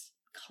is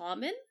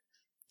common,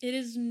 it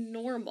is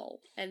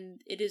normal,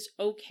 and it is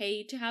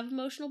okay to have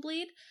emotional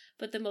bleed,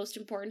 but the most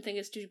important thing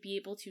is to be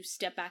able to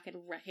step back and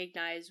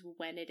recognize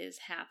when it is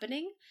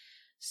happening.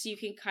 So you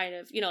can kind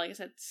of, like I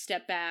said,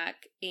 step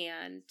back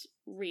and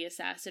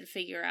reassess and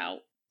figure out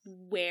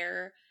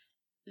where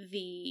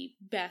the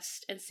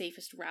best and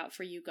safest route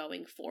for you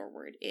going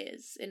forward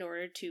is in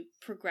order to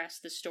progress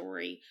the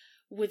story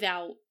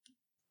without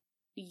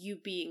you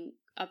being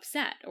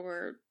upset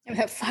or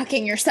about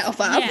fucking yourself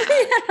up.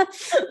 Yeah.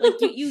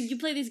 Like you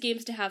play these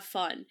games to have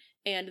fun,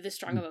 and the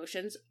strong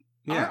emotions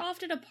are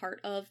often a part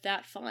of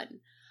that fun.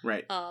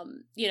 Right.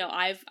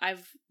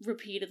 I've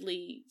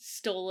repeatedly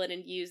stolen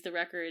and used the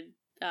record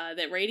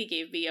that Rady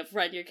gave me of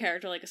run your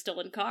character like a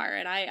stolen car,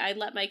 and I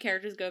let my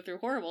characters go through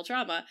horrible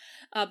trauma,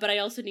 but I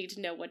also need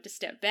to know when to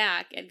step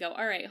back and go,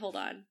 all right, hold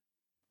on,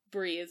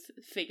 breathe,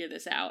 figure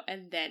this out,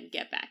 and then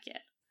get back in.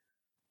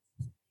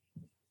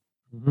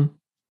 Mm-hmm.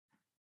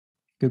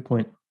 Good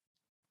point.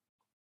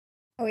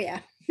 Oh yeah.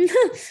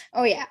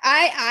 Oh yeah.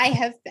 I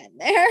have been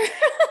there.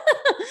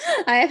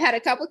 I have had a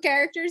couple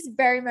characters,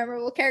 very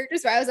memorable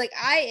characters, where I was like,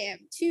 I am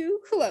too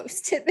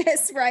close to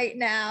this right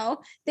now.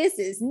 This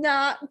is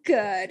not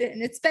good.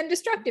 And it's been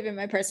destructive in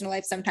my personal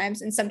life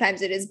sometimes. And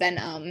sometimes it has been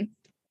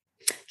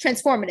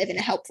transformative in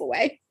a helpful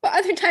way, but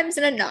other times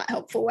in a not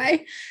helpful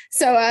way.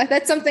 So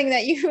that's something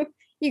that you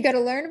got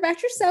to learn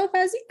about yourself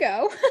as you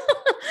go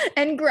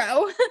and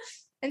grow.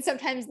 And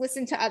sometimes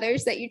listen to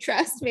others that you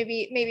trust.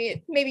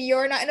 Maybe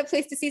you're not in a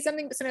place to see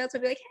something, but somebody else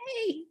will be like,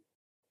 hey,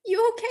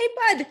 you okay,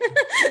 bud? And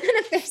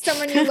if there's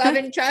someone you love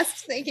and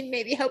trust, they can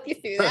maybe help you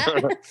through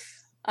that.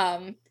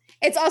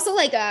 It's also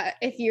like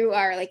if you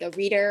are like a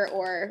reader,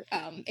 or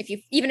if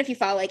you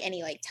follow like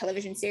any like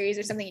television series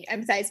or something, you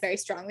empathize very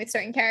strongly with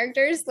certain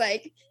characters.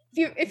 Like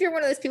if you're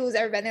one of those people who's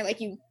ever been there,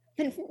 like you've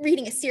been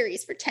reading a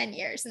series for 10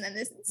 years and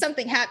then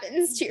something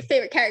happens to your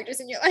favorite characters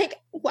and you're like,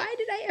 why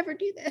did I ever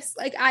do this?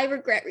 Like, I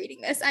regret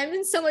reading this. I'm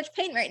in so much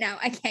pain right now.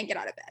 I can't get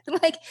out of bed.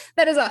 Like,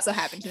 that has also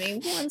happened to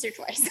me once or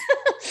twice.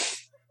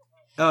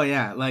 Oh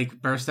yeah,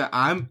 like burst out.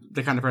 I'm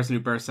the kind of person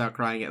who bursts out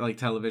crying at like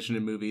television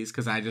and movies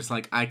because I just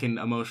like I can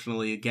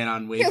emotionally get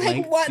on wavelengths.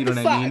 Like, what you know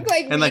the what fuck? I mean?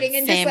 Like and reading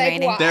and just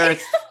like why?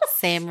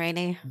 Same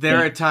rating. There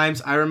are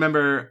times I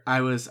remember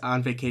I was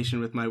on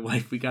vacation with my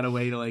wife. We got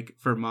away to like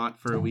Vermont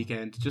for a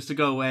weekend just to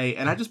go away,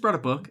 and I just brought a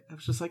book. I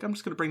was just like, I'm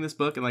just gonna bring this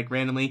book, and like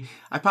randomly,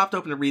 I popped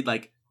open to read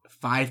like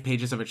 5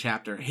 pages of a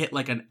chapter hit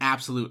like an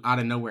absolute out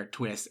of nowhere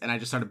twist, and I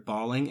just started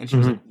bawling, and she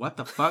was like, what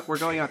the fuck, we're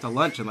going out to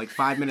lunch in like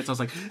 5 minutes. I was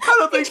like, I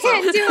don't think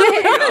Can't do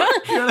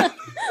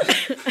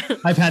it.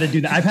 I've had to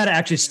do that. I've had to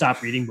actually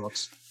stop reading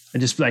books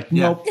and just be like,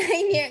 nope,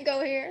 I can't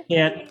go here.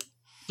 can't,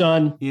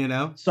 done,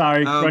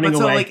 sorry, running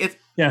away. Like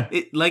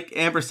it, like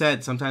Amber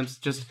said, sometimes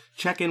just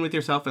check in with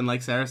yourself, and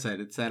like Sarah said,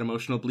 it's that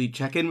emotional bleed.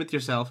 Check in with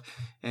yourself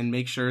and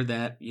make sure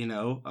that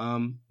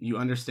you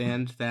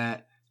understand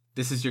that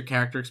this is your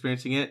character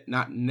experiencing it,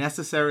 not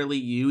necessarily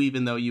you,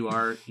 even though you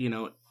are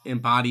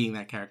embodying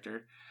that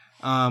character.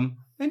 And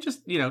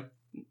just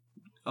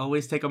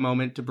always take a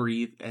moment to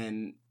breathe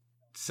and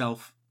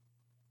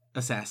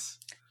self-assess.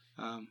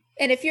 And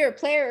if you're a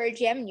player or a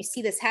GM and you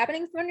see this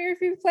happening from one of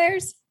your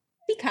players,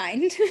 be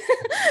kind.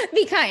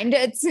 Be kind.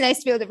 It's nice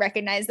to be able to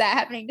recognize that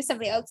happening to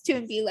somebody else too,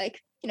 and be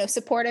like,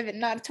 supportive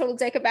and not a total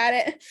dick about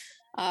it.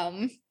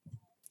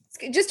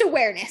 Just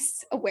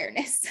awareness.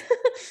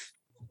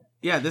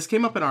 Yeah, this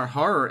came up in our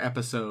horror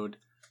episode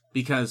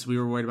because we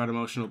were worried about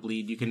emotional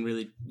bleed. You can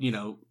really,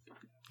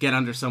 get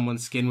under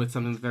someone's skin with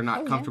something that they're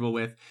not comfortable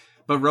with.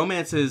 But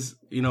romance is,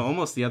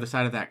 almost the other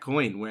side of that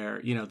coin,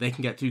 where, they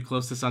can get too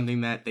close to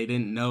something that they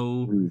didn't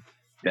know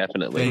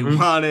definitely they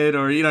wanted,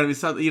 or what I mean?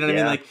 What I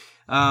mean? Like,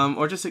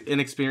 or just an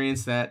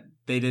experience that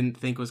they didn't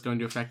think was going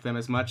to affect them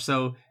as much.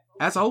 So,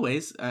 as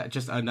always,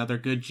 just another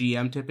good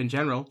GM tip in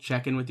general,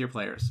 check in with your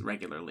players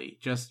regularly.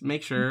 Just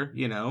make sure,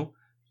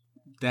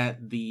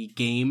 that the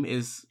game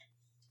is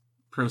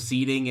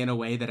proceeding in a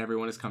way that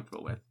everyone is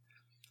comfortable with.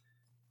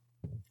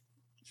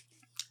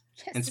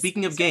 And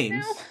speaking of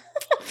games...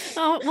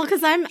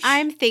 because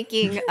I'm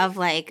thinking of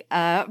like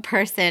a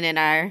person in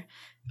our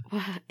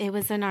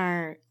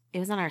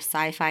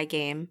sci-fi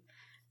game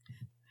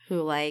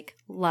who like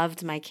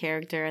loved my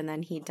character, and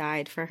then he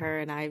died for her,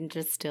 and I'm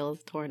just still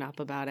torn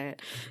up about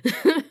it.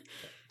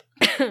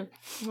 Yeah.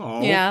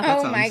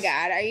 Oh my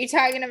God. Are you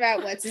talking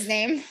about what's his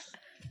name?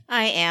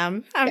 I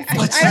am. I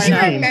don't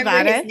even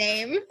remember his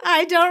name.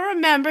 I don't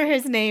remember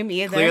his name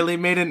either. Clearly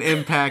made an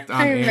impact on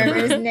I remember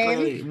Amber. his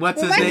name.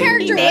 What's his my name?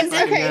 character was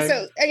okay.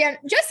 So again,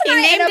 Justin and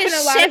I end up in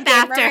a lot of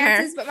game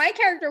romances, but my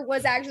character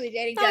was actually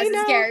dating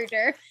Jess's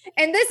character,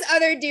 and this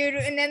other dude,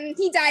 and then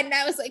he died, and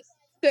I was like,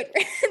 good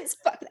riddance,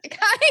 fuck that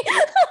guy.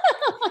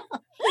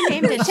 He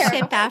named a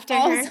ship after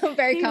her. Also,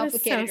 very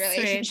complicated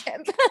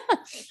relationship.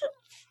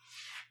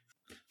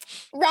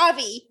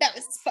 Ravi, that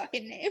was his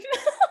fucking name.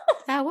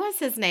 That was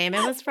his name.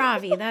 It was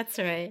Ravi. That's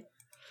right.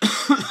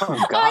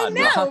 Oh, God, I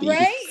know, Robbie.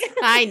 right?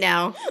 I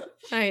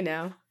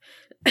know.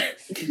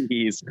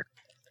 Jeez.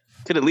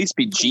 Could at least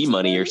be G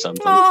Money or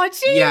something. Oh,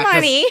 G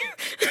Money.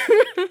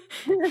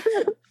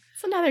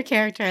 It's another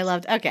character I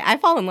loved. Okay, I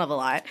fall in love a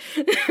lot.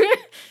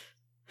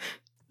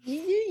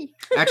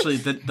 Actually,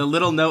 the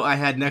little note I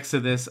had next to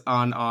this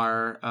on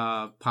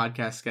our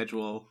podcast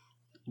schedule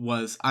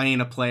was, I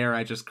ain't a player,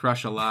 I just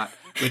crush a lot.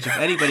 Which, if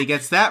anybody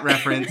gets that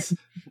reference,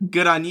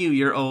 good on you,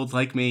 you're old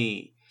like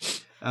me.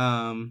 It's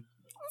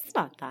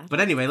not that. But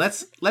anyway,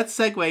 let's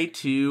segue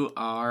to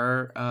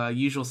our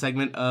usual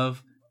segment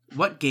of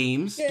what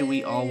games do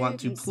we all want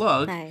to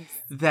plug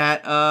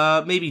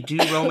that maybe do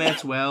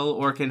romance well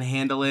or can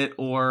handle it,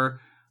 or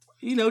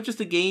just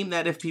a game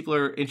that if people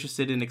are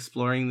interested in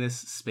exploring this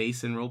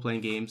space in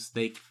role-playing games,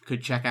 they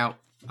could check out.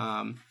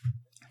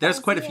 There's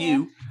quite a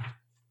few.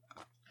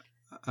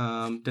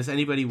 Does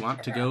anybody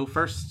want to go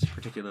first,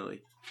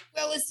 particularly?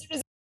 Well, as soon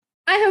as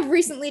I have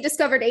recently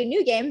discovered a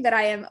new game that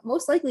I am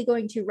most likely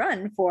going to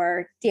run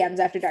for DMs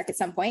After Dark at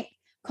some point,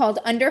 called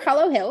Under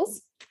Hollow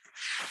Hills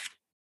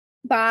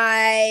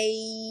by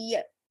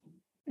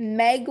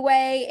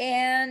Megway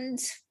and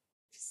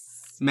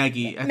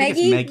Maggie. I think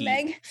it's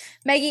Maggie.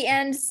 Maggie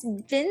and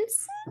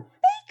Vincent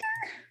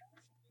Baker.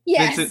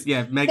 Yes, Vincent,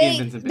 yeah, Maggie and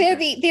Vincent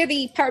Baker. They're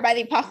the Powered by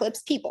the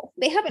Apocalypse people.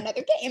 They have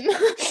another game.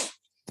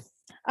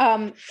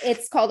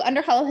 It's called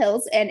Under Hollow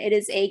Hills, and it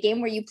is a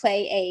game where you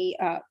play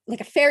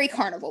a fairy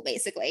carnival,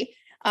 basically.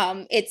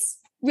 It's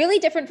really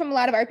different from a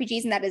lot of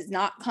RPGs, and that is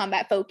not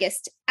combat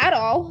focused at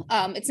all.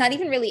 It's not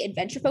even really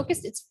adventure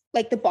focused. It's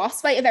like the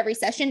boss fight of every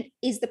session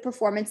is the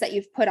performance that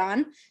you've put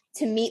on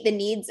to meet the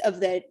needs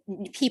of the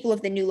people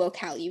of the new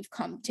locale you've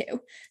come to.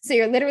 So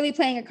you're literally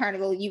playing a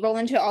carnival. You roll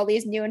into all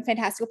these new and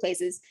fantastical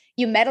places.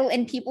 You meddle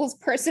in people's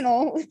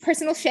personal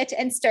shit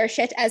and stir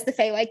shit, as the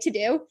Fae like to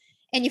do,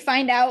 and you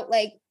find out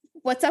like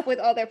what's up with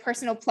all their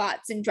personal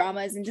plots and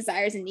dramas and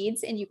desires and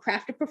needs, and you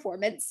craft a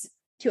performance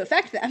to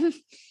affect them.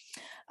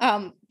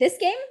 This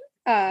game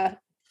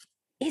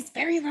is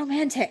very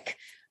romantic.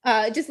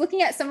 Just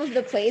looking at some of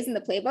the plays and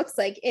the playbooks,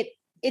 like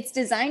it's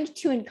designed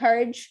to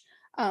encourage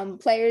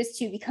players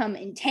to become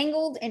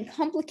entangled in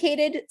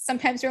complicated,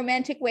 sometimes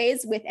romantic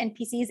ways with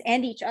NPCs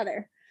and each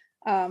other.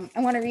 I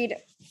want to read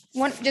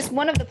one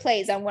of the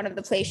plays on one of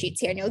the play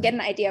sheets here, and you'll get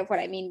an idea of what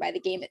I mean by the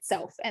game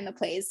itself, and the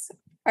plays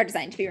are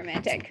designed to be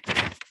romantic.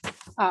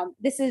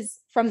 This is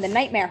from the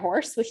Nightmare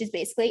Horse, which is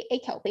basically a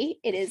Kelpie.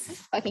 It is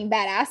fucking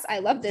badass. I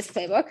love this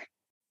playbook.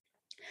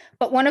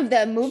 But one of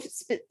the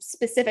moves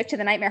specific to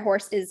the Nightmare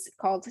Horse is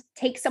called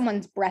Take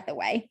Someone's Breath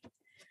Away.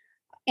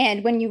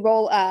 And when you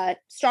roll a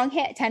strong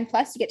hit, 10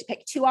 plus, you get to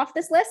pick 2 off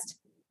this list.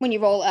 When you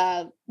roll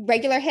a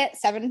regular hit,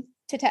 7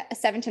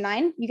 to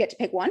 9, you get to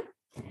pick 1.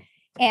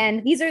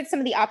 And these are some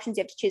of the options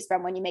you have to choose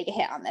from when you make a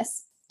hit on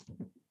this.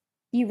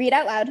 You read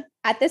out loud,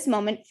 "At this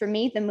moment, for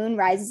me, the moon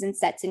rises and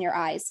sets in your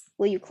eyes.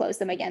 Will you close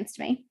them against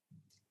me?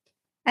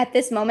 At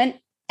this moment,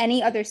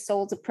 any other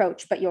soul's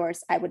approach but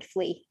yours, I would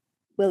flee.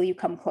 Will you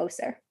come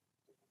closer?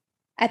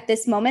 At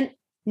this moment,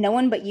 no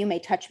one but you may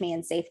touch me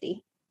in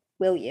safety.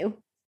 Will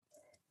you?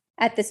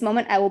 At this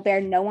moment, I will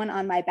bear no one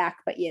on my back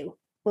but you.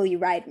 Will you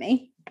ride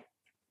me?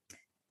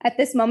 At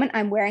this moment,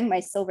 I'm wearing my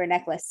silver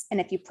necklace,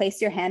 and if you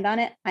place your hand on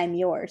it, I'm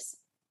yours.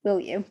 Will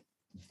you?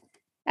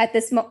 At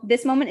this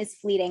moment is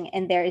fleeting,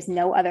 and there is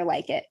no other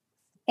like it.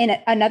 In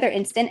another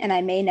instant, and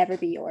I may never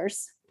be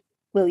yours.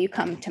 Will you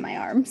come to my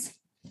arms?"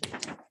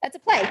 That's a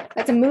play.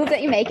 That's a move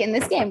that you make in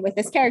this game with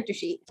this character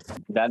sheet.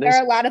 There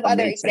are a lot of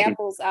other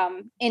examples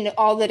in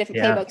all the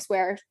different playbooks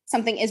where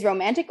something is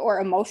romantic or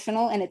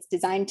emotional, and it's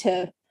designed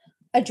to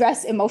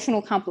address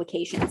emotional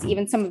complications.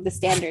 Even some of the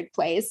standard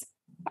plays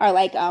are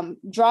like,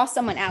 draw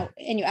someone out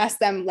and you ask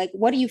them, like,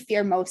 what do you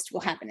fear most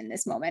will happen in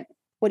this moment?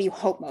 What do you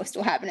hope most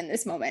will happen in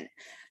this moment?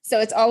 So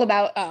it's all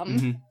about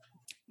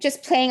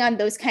just playing on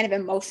those kind of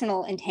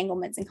emotional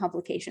entanglements and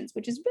complications,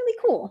 which is really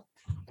cool.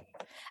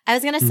 I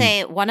was going to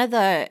say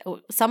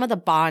some of the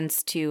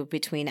bonds too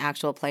between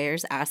actual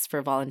players ask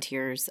for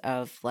volunteers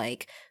of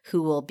like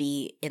who will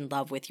be in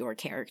love with your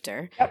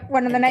character.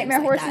 One of the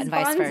Nightmare Horses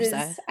bonds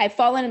is I've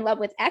fallen in love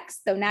with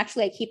X, though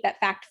naturally I keep that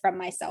fact from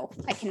myself.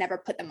 I can never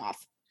put them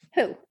off.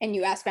 Who? And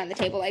you ask around the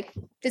table, like,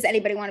 does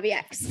anybody want to be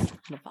X?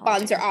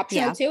 Bonds are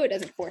optional too. It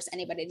doesn't force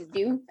anybody to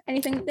do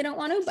anything that they don't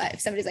want to. But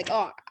if somebody's like,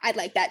 oh, I'd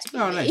like that to be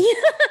me, nice.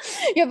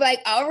 You'll be like,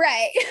 all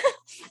right.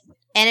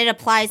 And it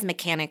applies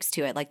mechanics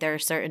to it. Like there are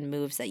certain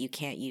moves that you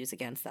can't use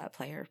against that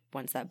player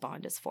once that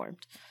bond is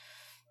formed.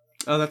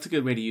 Oh, that's a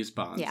good way to use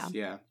bonds.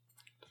 Yeah.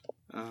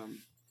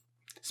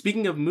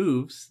 Speaking of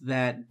moves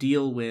that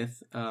deal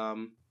with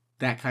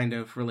that kind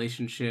of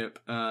relationship,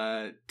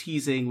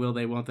 teasing, will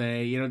they, won't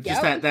they? You know,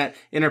 just that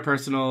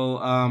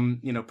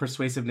interpersonal,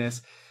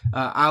 persuasiveness.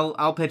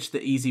 I'll pitch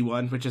the easy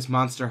one, which is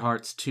Monster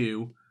Hearts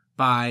 2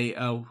 by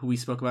who we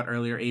spoke about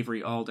earlier,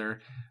 Avery Alder.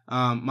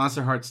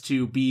 Monster Hearts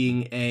 2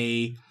 being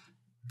a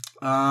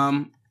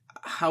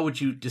how would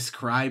you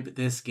describe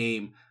this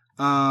game?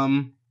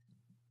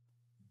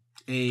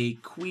 A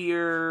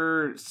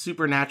queer,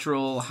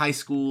 supernatural high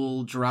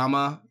school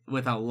drama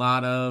with a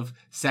lot of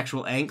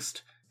sexual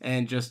angst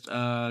and just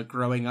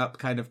growing up,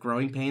 kind of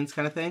growing pains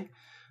kind of thing.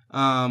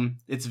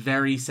 It's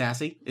very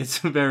sassy. It's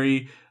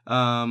very,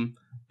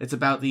 it's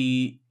about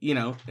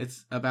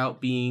it's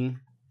about being,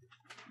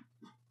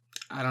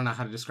 I don't know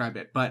how to describe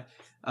it, but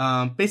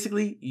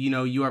basically,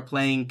 you are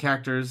playing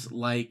characters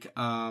like,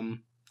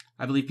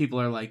 I believe people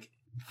are like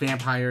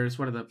vampires.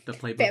 What are the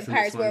playbooks?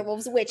 Vampires,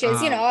 werewolves,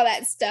 witches, all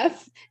that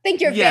stuff.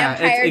 Think your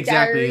Vampire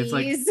Diaries.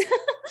 It's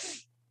like,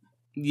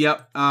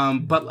 yep.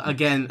 But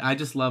again, I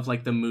just love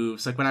like the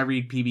moves. Like when I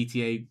read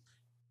PBTA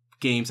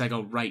games, I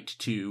go right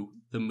to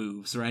the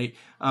moves, right?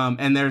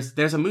 And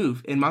there's a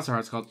move in Monster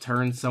Hearts called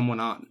Turn Someone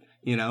On.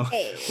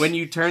 Hey. When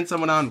you turn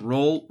someone on,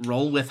 roll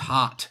with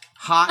hot.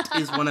 Hot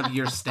is one of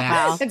your stats.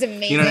 Wow. That's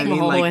amazing. You know what I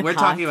mean? Like we're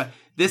talking about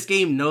this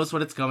game knows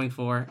what it's going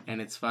for, and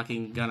it's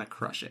fucking gonna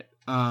crush it.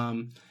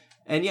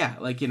 And yeah,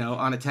 like,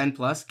 on a 10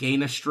 plus,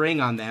 gain a string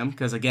on them.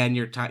 Because again,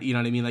 you know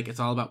what I mean? Like, it's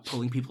all about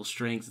pulling people's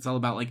strings. It's all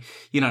about like,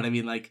 you know what I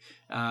mean? Like,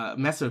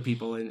 mess with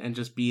people and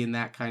just be in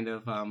that kind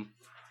of,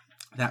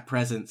 that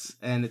presence.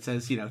 And it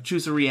says,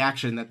 choose a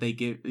reaction that they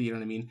give, you know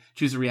what I mean?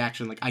 Choose a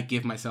reaction. Like, I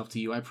give myself to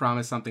you. I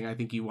promise something I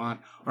think you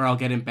want, or I'll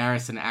get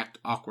embarrassed and act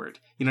awkward.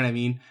 You know what I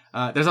mean?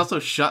 There's also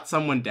shut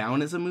someone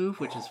down as a move,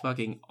 which is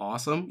fucking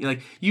awesome. You're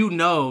like,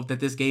 that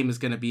this game is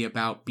going to be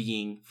about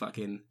being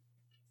fucking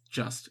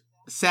just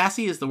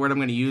sassy is the word I'm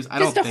going to use. I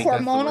don't think that's the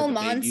word that hormonal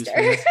monster.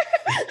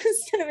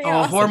 It's gonna be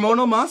awesome.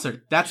 Hormonal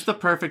monster. That's the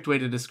perfect way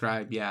to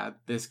describe,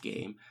 this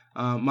game.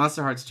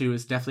 Monster Hearts 2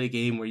 is definitely a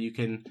game where you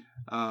can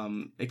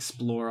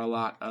explore a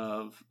lot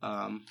of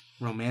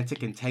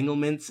romantic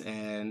entanglements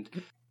and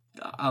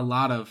a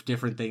lot of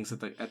different things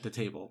at the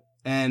table.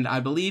 And I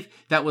believe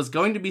that was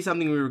going to be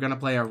something we were going to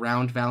play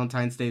around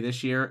Valentine's Day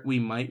this year. We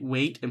might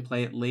wait and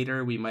play it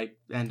later. We might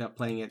end up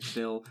playing it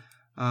still.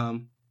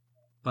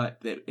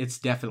 But it's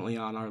definitely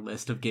on our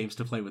list of games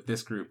to play with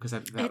this group because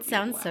it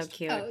sounds so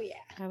cute. Oh yeah,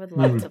 I would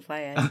love to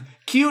play it.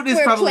 Cute is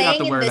probably not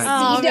the word.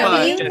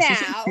 CW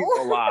now.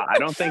 A lot. I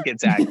don't think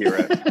it's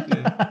accurate.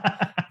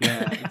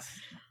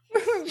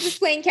 We're just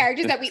playing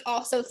characters that we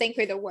also think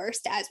are the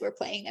worst as we're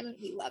playing them, and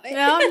we love it.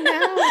 No,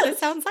 this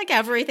sounds like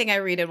everything I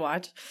read and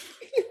watch.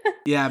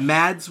 Yeah,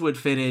 Mads would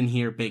fit in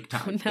here big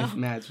time. Oh, no. If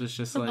Mads was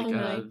just like, oh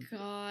my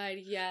god,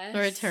 yes.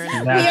 Return.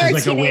 We are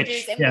like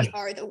teenagers, and we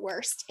are the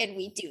worst, and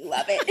we do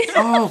love it.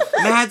 Oh,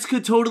 Mads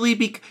could totally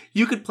be.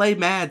 You could play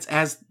Mads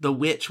as the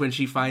witch when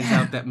she finds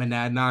out that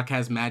Monadnock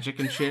has magic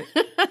and shit.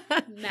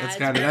 That's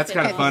kind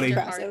of funny.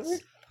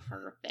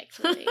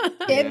 Perfectly.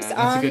 Dibs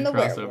on the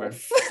crossover.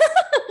 Werewolf.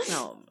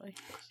 Oh my.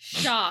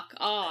 Shock.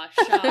 Awe.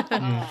 Shock.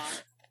 Awe.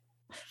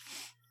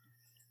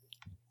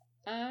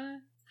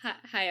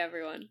 Hi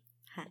everyone.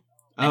 Hi.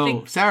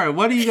 Oh, Sarah,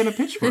 what are you gonna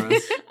pitch for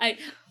us?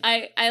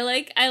 I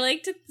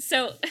like to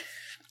so.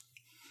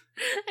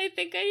 I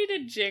think I need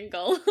a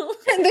jingle.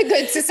 The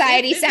Good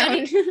Society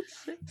sound.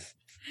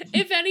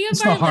 If any of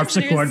It's our the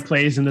harpsichord listeners,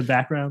 plays in the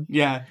background.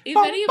 Yeah. if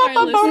any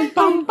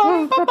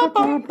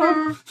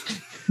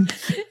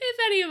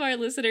of our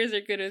listeners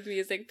are good with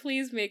music,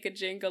 please make a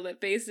jingle that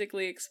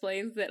basically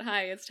explains that,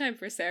 hi, it's time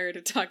for Sarah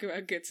to talk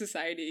about Good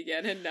Society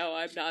again, and no,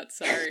 I'm not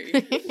sorry.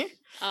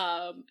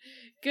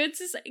 Good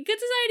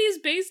Society is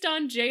based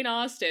on Jane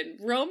Austen.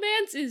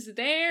 Romance is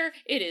there,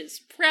 it is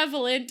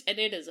prevalent, and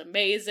it is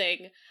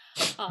amazing.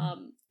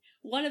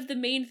 One of the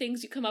main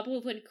things you come up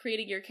with when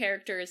creating your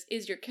characters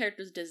is your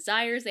character's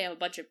desires. They have a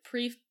bunch of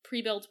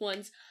pre-built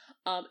ones,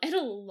 and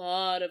a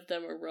lot of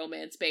them are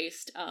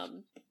romance-based.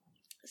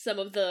 Some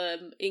of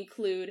them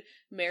include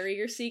marry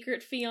your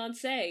secret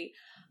fiancé,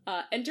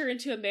 enter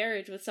into a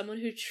marriage with someone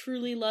who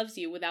truly loves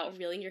you without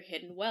revealing your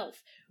hidden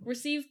wealth,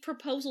 receive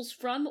proposals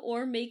from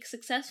or make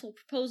successful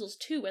proposals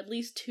to at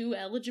least 2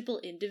 eligible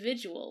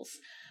individuals.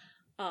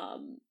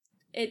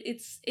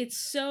 It's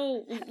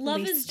so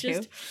love is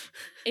just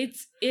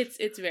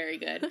it's very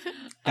good.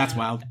 That's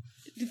wild.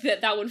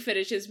 That one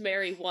finishes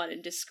marry one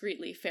and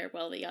discreetly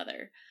farewell the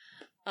other.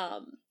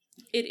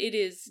 It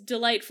is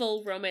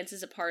delightful. Romance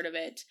is a part of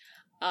it.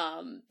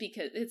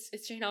 Because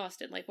it's Jane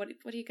Austen. Like what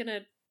are you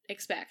gonna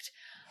expect?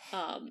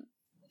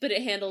 But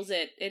it handles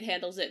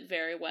it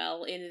very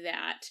well in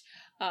that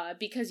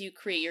because you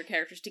create your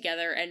characters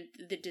together and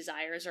the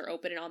desires are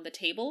open and on the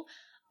table.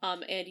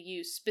 And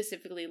you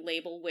specifically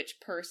label which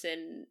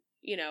person,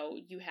 you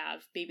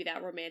have maybe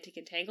that romantic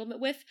entanglement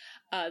with,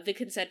 the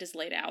consent is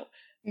laid out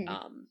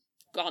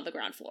on the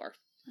ground floor.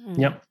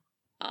 Yep.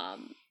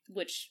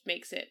 Which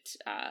makes it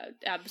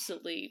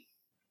absolutely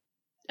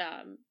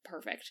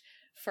perfect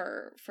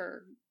for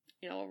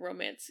a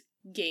romance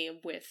game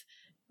with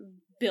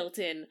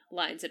built-in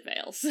lines and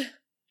veils.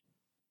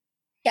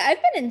 Yeah, I've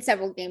been in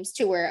several games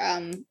too where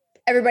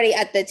everybody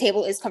at the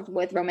table is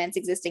comfortable with romance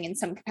existing in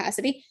some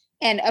capacity.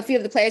 And a few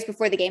of the players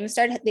before the game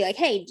started be like,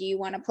 hey, do you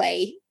want to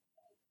play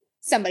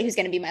somebody who's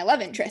going to be my love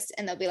interest?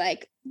 And they'll be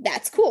like,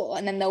 that's cool.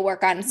 And then they'll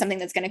work on something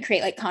that's going to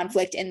create like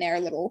conflict in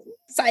their little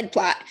side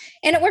plot.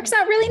 And it works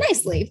out really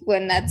nicely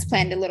when that's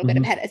planned a little bit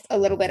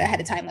ahead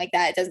of time like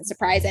that. It doesn't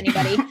surprise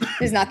anybody.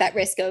 There's not that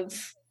risk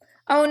of,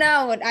 oh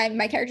no,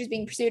 my character's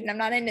being pursued and I'm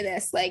not into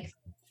this. Like,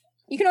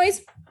 you can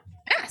always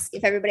ask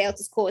if everybody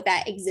else is cool with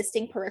that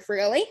existing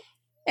peripherally.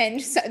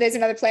 And so there's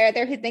another player out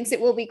there who thinks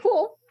it will be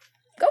cool.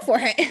 Go for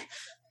it.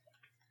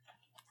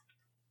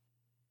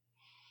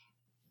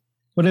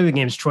 What other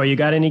games, Troy? You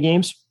got any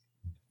games?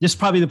 This is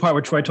probably the part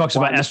where Troy talks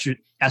about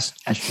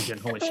estrogen.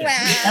 Holy shit.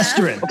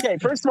 Estrin. Okay,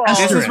 first of all,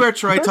 this is where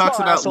Troy talks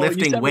about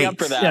lifting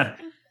weights. Yeah.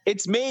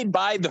 It's made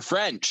by the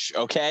French,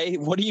 okay?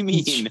 What do you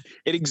mean?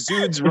 It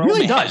exudes It romance.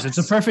 really does. It's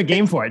a perfect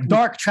game for it.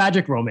 Dark,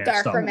 tragic romance.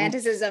 Dark stuff.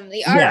 romanticism,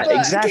 the art Yeah, book.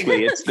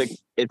 exactly.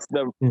 It's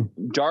the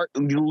dark.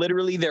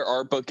 Literally, their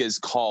art book is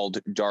called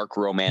Dark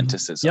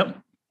Romanticism. Yep.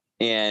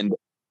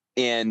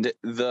 And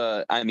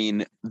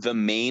the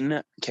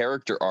main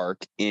character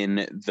arc in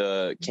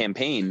the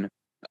campaign,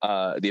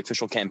 the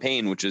official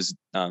campaign, which is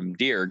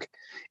Dierg,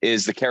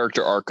 is the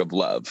character arc of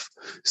love.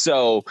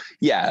 So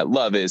yeah,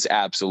 love is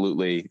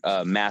absolutely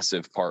a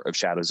massive part of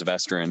Shadows of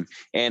Estrin,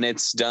 and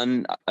it's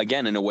done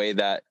again in a way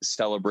that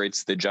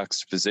celebrates the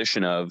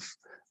juxtaposition of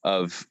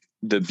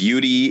the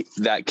beauty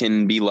that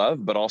can be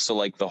love, but also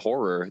like the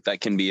horror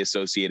that can be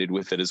associated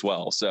with it as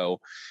well.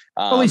 So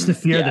at least the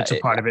fear that's a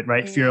part of it,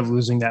 right? Fear of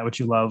losing that which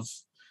you love,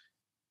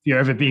 fear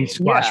of it being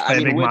squashed by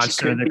a big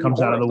monster that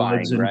comes out of the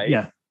woods, and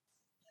right?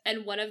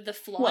 And one of the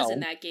flaws in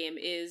that game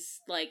is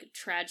like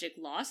tragic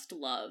lost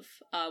love,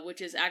 which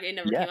is it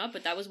never came up,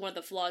 but that was one of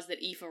the flaws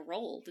that Aoife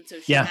rolled, and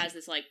so she has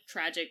this like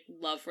tragic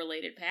love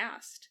related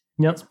past.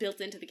 It's built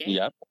into the game.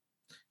 Yep.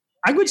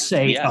 I would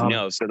say,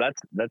 so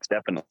that's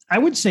definitely. I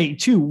would say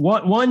too.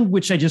 One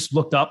which I just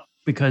looked up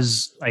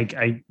because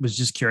I was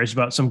just curious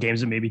about some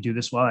games that maybe do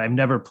this well. I've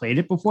never played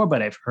it before,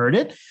 but I've heard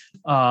it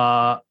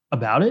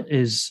about it.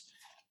 Is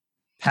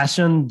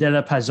Passion de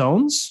la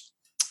Passions,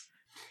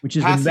 which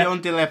is Passion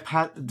de la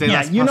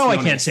I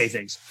can't say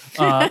things.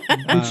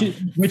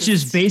 Which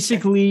is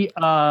basically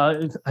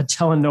a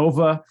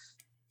telenovela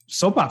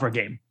soap opera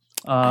game.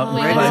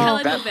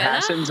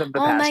 Passions of the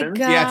Passions.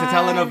 Yeah, it's a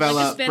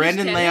telenovela.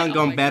 Brandon Leon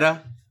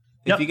Gambetta.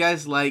 If you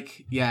guys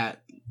like,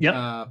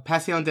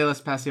 Passion de las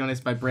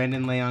Pasiones by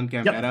Brandon Leon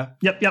Gambetta.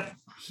 Yep.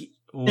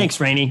 Thanks,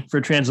 Rainey, for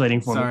translating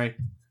for me. Sorry.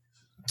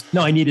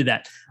 No, I needed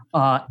that.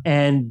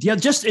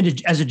 Just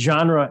as a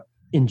genre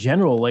in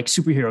general, like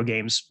superhero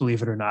games,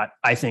 believe it or not,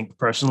 I think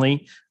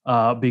personally,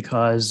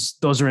 because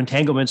those are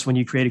entanglements. When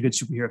you create a good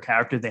superhero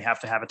character, they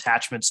have to have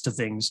attachments to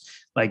things.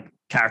 Like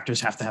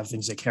characters have to have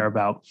things they care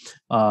about.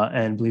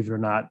 And believe it or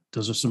not,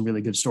 those are some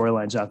really good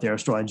storylines out there.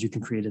 Storylines you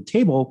can create a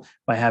table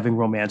by having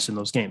romance in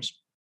those games.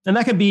 And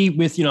that could be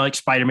with, like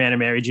Spider-Man and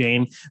Mary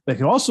Jane, but it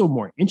could also,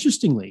 more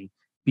interestingly,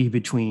 be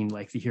between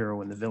like the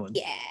hero and the villain.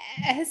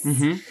 Yes.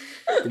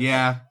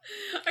 Yeah.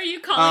 Are you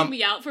calling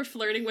me out for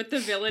flirting with the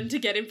villain to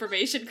get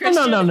information,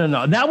 Christian?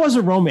 No. That was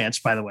a romance,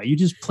 by the way. You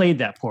just played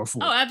that poor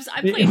fool. Oh, I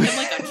played him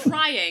like a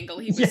triangle.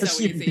 He was yes,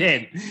 so easy. You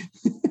did.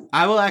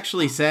 I will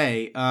actually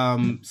say,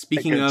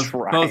 speaking of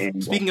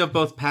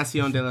both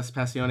Pasión de las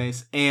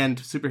Pasiones and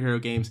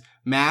superhero games,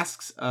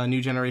 Masks,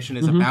 New Generation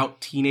is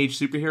about teenage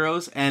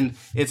superheroes, and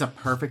it's a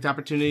perfect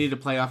opportunity to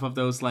play off of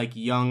those like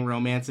young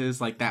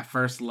romances, like that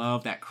first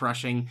love, that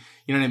crushing.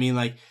 You know what I mean?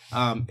 Like,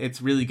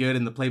 it's really good,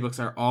 and the playbooks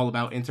are all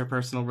about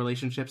interpersonal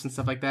relationships and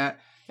stuff like that.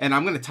 And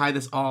I'm going to tie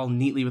this all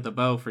neatly with a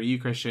bow for you,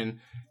 Christian.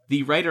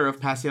 The writer of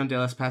Pasión de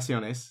las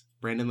Pasiones,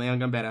 Brandon Leon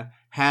Gambetta,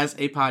 has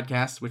a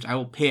podcast which I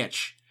will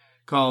pitch,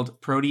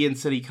 called Protean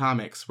City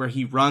Comics, where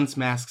he runs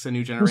Masks: A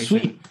New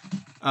Generation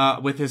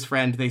with his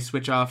friend. They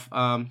switch off,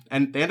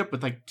 and they end up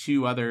with like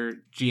 2 other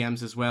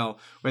GMs as well,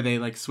 where they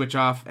like switch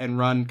off and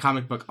run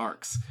comic book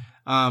arcs.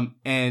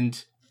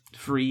 And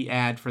free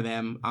ad for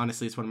them.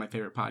 Honestly, it's one of my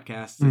favorite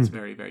podcasts. It's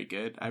very, very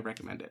good. I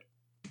recommend it.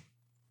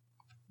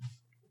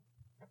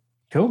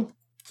 Cool.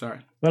 Sorry.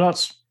 What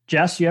else?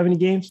 Jess, you have any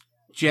games?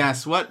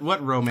 Jess, what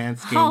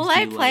romance games all do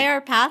I you play like?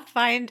 are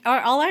Pathfinder, or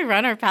all I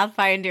run are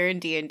Pathfinder and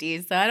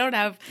D&D, so I don't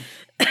have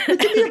It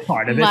can be a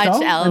part of it, much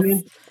though. else. I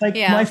mean, like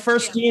my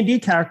first D&D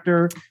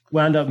character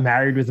wound up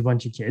married with a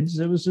bunch of kids.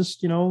 It was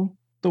just, the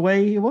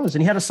way he was.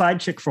 And he had a side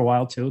chick for a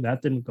while, too.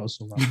 That didn't go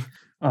so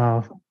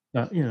well.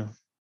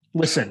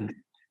 Listen,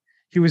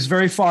 he was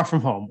very far from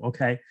home,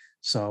 okay?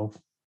 So,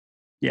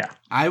 yeah.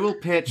 I will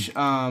pitch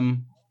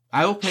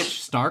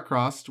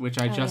Starcrossed, which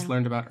I just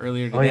learned about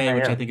earlier today,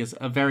 which I think is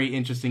a very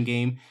interesting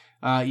game.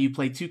 You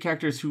play 2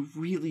 characters who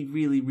really,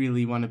 really,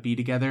 really want to be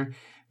together,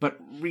 but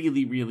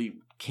really, really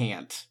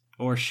can't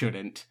or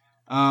shouldn't.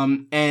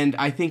 And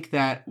I think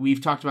that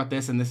we've talked about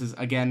this, and this is,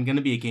 again, going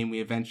to be a game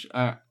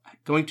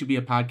going to be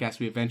a podcast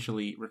we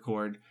eventually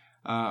record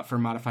for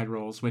Modified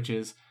Roles, which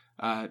is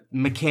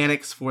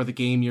mechanics for the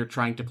game you're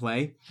trying to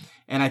play.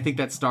 And I think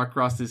that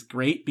Starcrossed is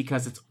great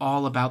because it's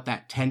all about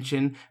that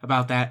tension,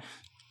 about that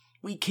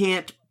we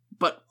can't,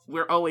 but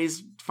we're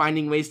always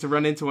finding ways to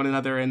run into one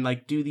another and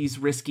like do these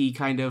risky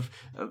kind of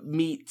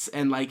meets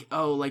and like,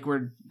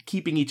 we're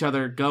keeping each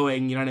other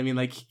going. You know what I mean?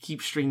 Like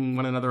keep stringing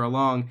one another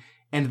along.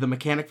 And the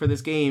mechanic for this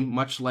game,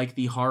 much like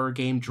the horror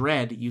game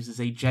Dread, uses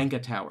a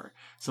Jenga tower.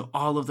 So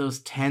all of those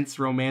tense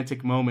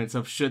romantic moments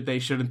of should they,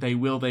 shouldn't they,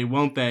 will they,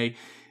 won't they,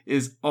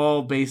 is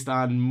all based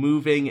on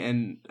moving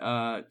and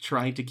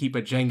trying to keep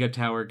a Jenga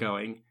tower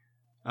going.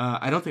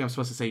 I don't think I'm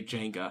supposed to say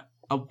Jenga.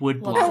 A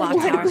wood block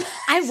tower.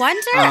 I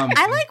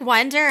wonder.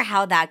 Wonder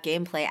how that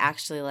gameplay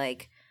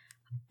actually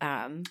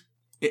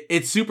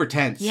It's super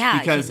tense. Yeah,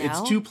 because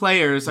it's 2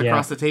 players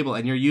across the table,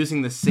 and you're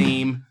using the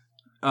same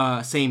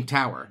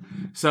tower.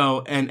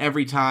 So, and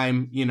every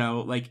time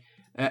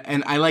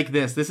and I like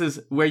this. This is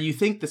where you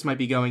think this might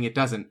be going. It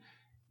doesn't.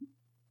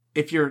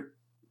 If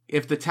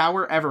the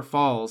tower ever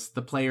falls,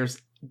 the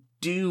players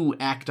do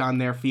act on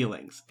their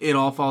feelings. It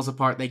all falls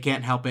apart. They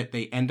can't help it.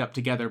 They end up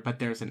together, but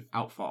there's an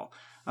outfall.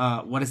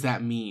 What does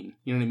that mean?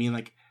 You know what I mean?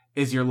 Like,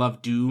 is your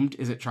love doomed?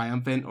 Is it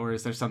triumphant? Or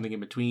is there something in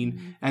between?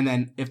 Mm-hmm. And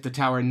then if the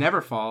tower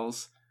never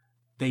falls,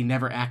 they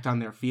never act on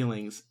their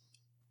feelings.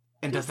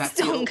 And does that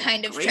some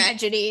kind of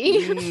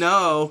tragedy?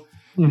 No.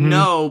 Mm-hmm.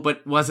 No,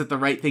 but was it the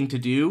right thing to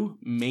do?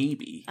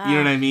 Maybe. You know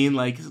what I mean?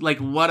 Like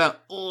what a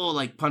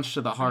punch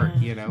to the heart,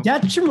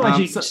 That reminds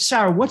me,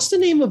 Sarah, what's the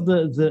name of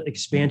the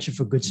expansion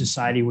for Good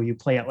Society where you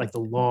play out like the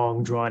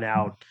long drawn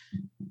out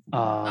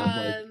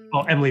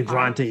Emily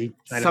Bronte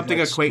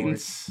something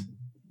acquaintance.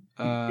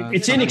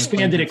 It's in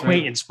Expanded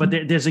Acquaintance, but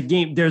there's a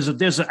game. There's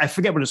a I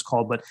forget what it's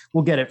called, but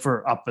we'll get it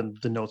up in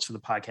the notes for the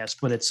podcast.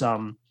 But it's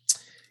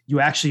you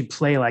actually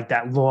play like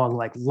that long,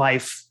 like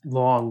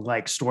lifelong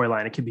like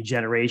storyline. It can be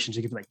generations.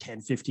 It can be like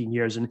 10, 15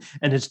 years. And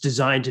it's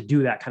designed to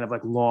do that kind of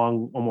like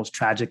long, almost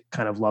tragic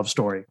kind of love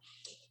story,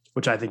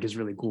 which I think is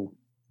really cool.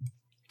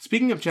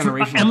 Speaking of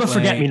generational Emma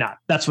Forget-Me-Not.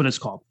 That's what it's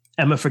called.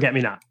 Emma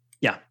Forget-Me-Not.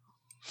 Yeah.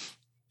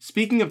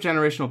 Speaking of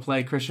generational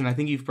play, Christian, I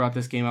think you've brought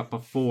this game up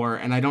before,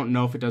 and I don't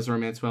know if it does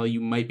romance well. You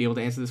might be able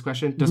to answer this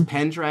question. Does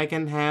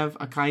Pendragon have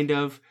a kind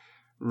of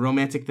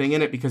romantic thing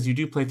in it? Because you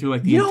do play through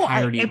like the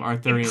entirety of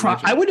Arthurian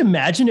legend. I would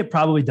imagine it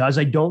probably does.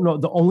 I don't know.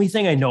 The only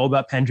thing I know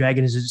about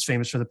Pendragon is it's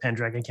famous for the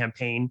Pendragon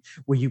campaign,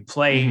 where you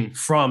play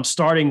from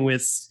starting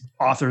with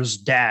Arthur's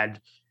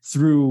dad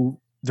through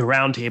the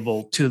Round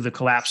Table to the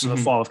collapse and the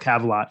fall of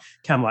Camelot.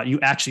 You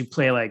actually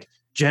play like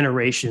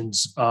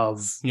generations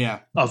of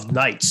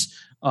knights.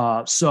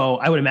 So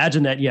I would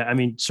imagine that, I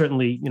mean,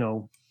 certainly,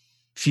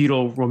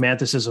 feudal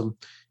romanticism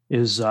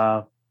is,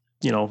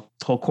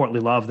 whole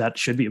courtly love, that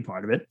should be a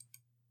part of it.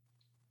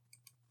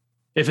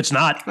 If it's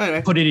not,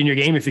 put it in your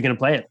game if you're going to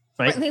play it,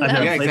 right?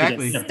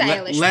 Exactly.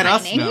 Let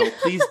us know.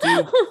 Please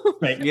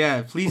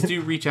do. Please do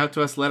reach out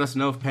to us. Let us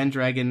know if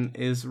Pendragon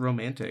is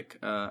romantic.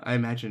 I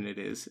imagine it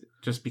is,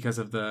 just because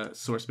of the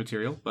source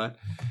material, but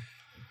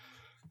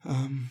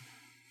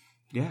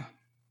yeah.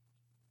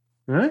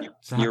 All right.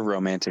 So, you're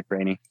romantic,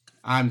 Rainey.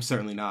 I'm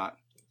certainly not.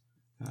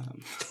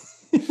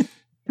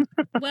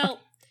 Well,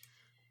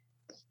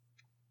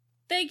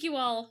 thank you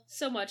all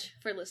so much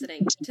for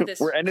listening to this.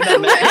 We're ending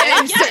on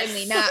that.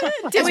 Certainly not.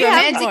 Do we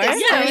have more? As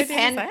Yeah, I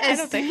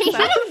don't think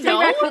so. No.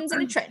 Raccoons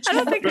in a trench. I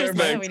don't think there's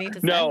more we need to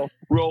say. No,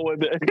 roll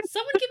with it.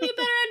 Someone give me a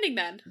better ending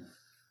then.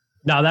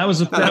 No, that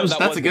was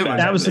that's a good one.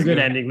 That was a good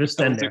ending. Let's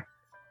end there.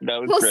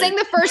 We'll great. sing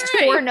the first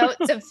All right. 4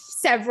 notes of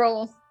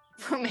several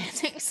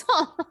romantic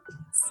songs.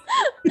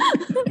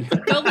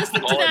 Go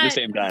listen to All at the that.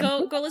 same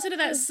time. Go listen to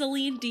that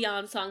Celine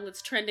Dion song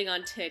that's trending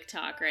on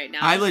TikTok right now.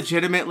 I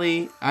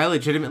legitimately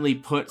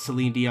put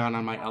Celine Dion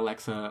on my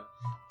Alexa.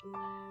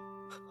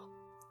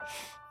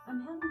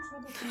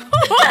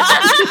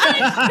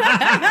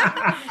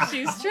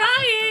 She's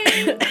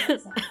trying.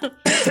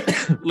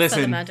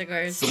 Listen, magic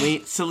words.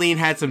 Celine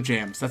had some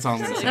jams. That's all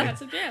I'm gonna Really say. got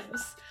some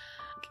jams.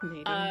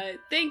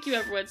 Thank you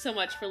everyone so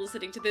much for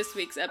listening to this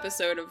week's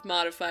episode of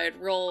Modified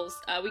Roles.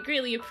 We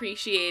greatly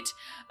appreciate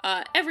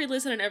every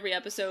listen and every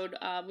episode.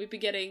 We've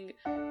been getting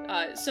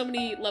so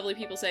many lovely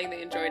people saying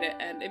they enjoyed it,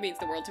 and it means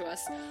the world to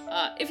us.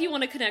 If you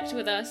want to connect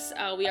with us,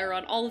 we are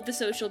on all of the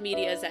social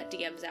medias at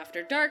DMs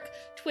After Dark,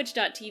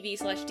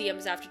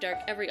 twitch.tv/DMs After Dark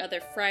every other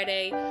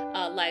Friday,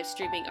 live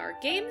streaming our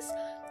games.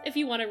 If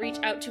you want to reach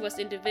out to us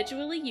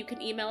individually, you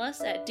can email us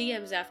at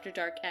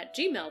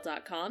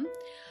dmsafterdark@gmail.com.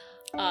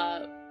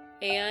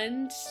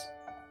 And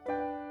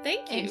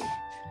thank you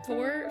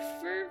for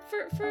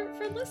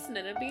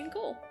listening and being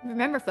cool.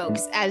 Remember,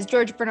 folks, as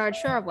George Bernard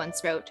Shaw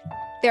once wrote,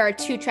 there are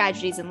 2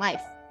 tragedies in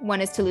life. One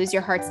is to lose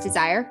your heart's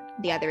desire.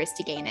 The other is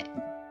to gain it.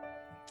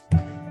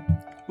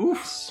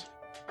 Oof.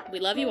 We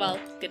love you all.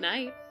 Good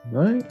night.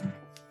 Right.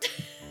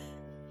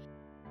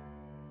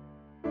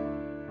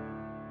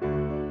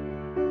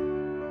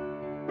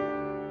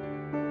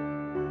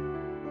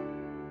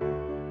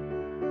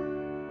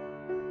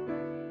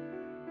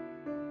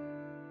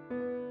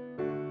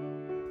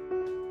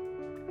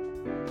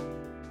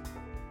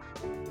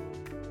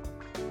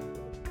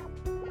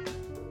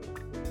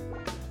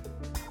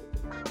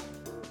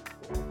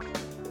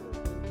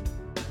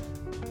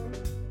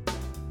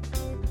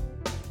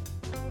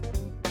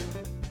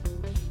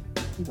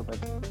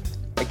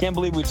 I can't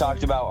believe we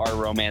talked about our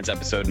romance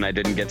episode and I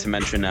didn't get to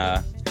mention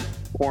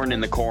Porn in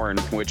the Corn,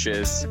 which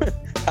is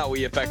how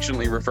we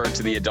affectionately refer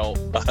to the adult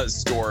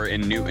store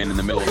in Newton in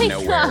the middle of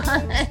nowhere.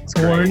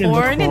 Porn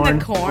in the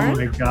corn? Oh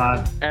my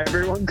god.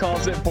 Everyone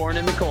calls it Porn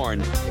in the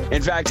Corn.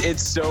 In fact,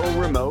 it's so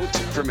remote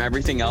from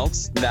everything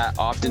else that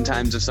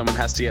oftentimes if someone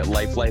has to get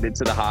life flighted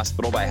to the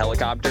hospital by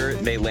helicopter,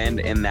 they land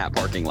in that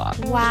parking lot.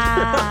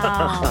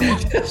 Wow.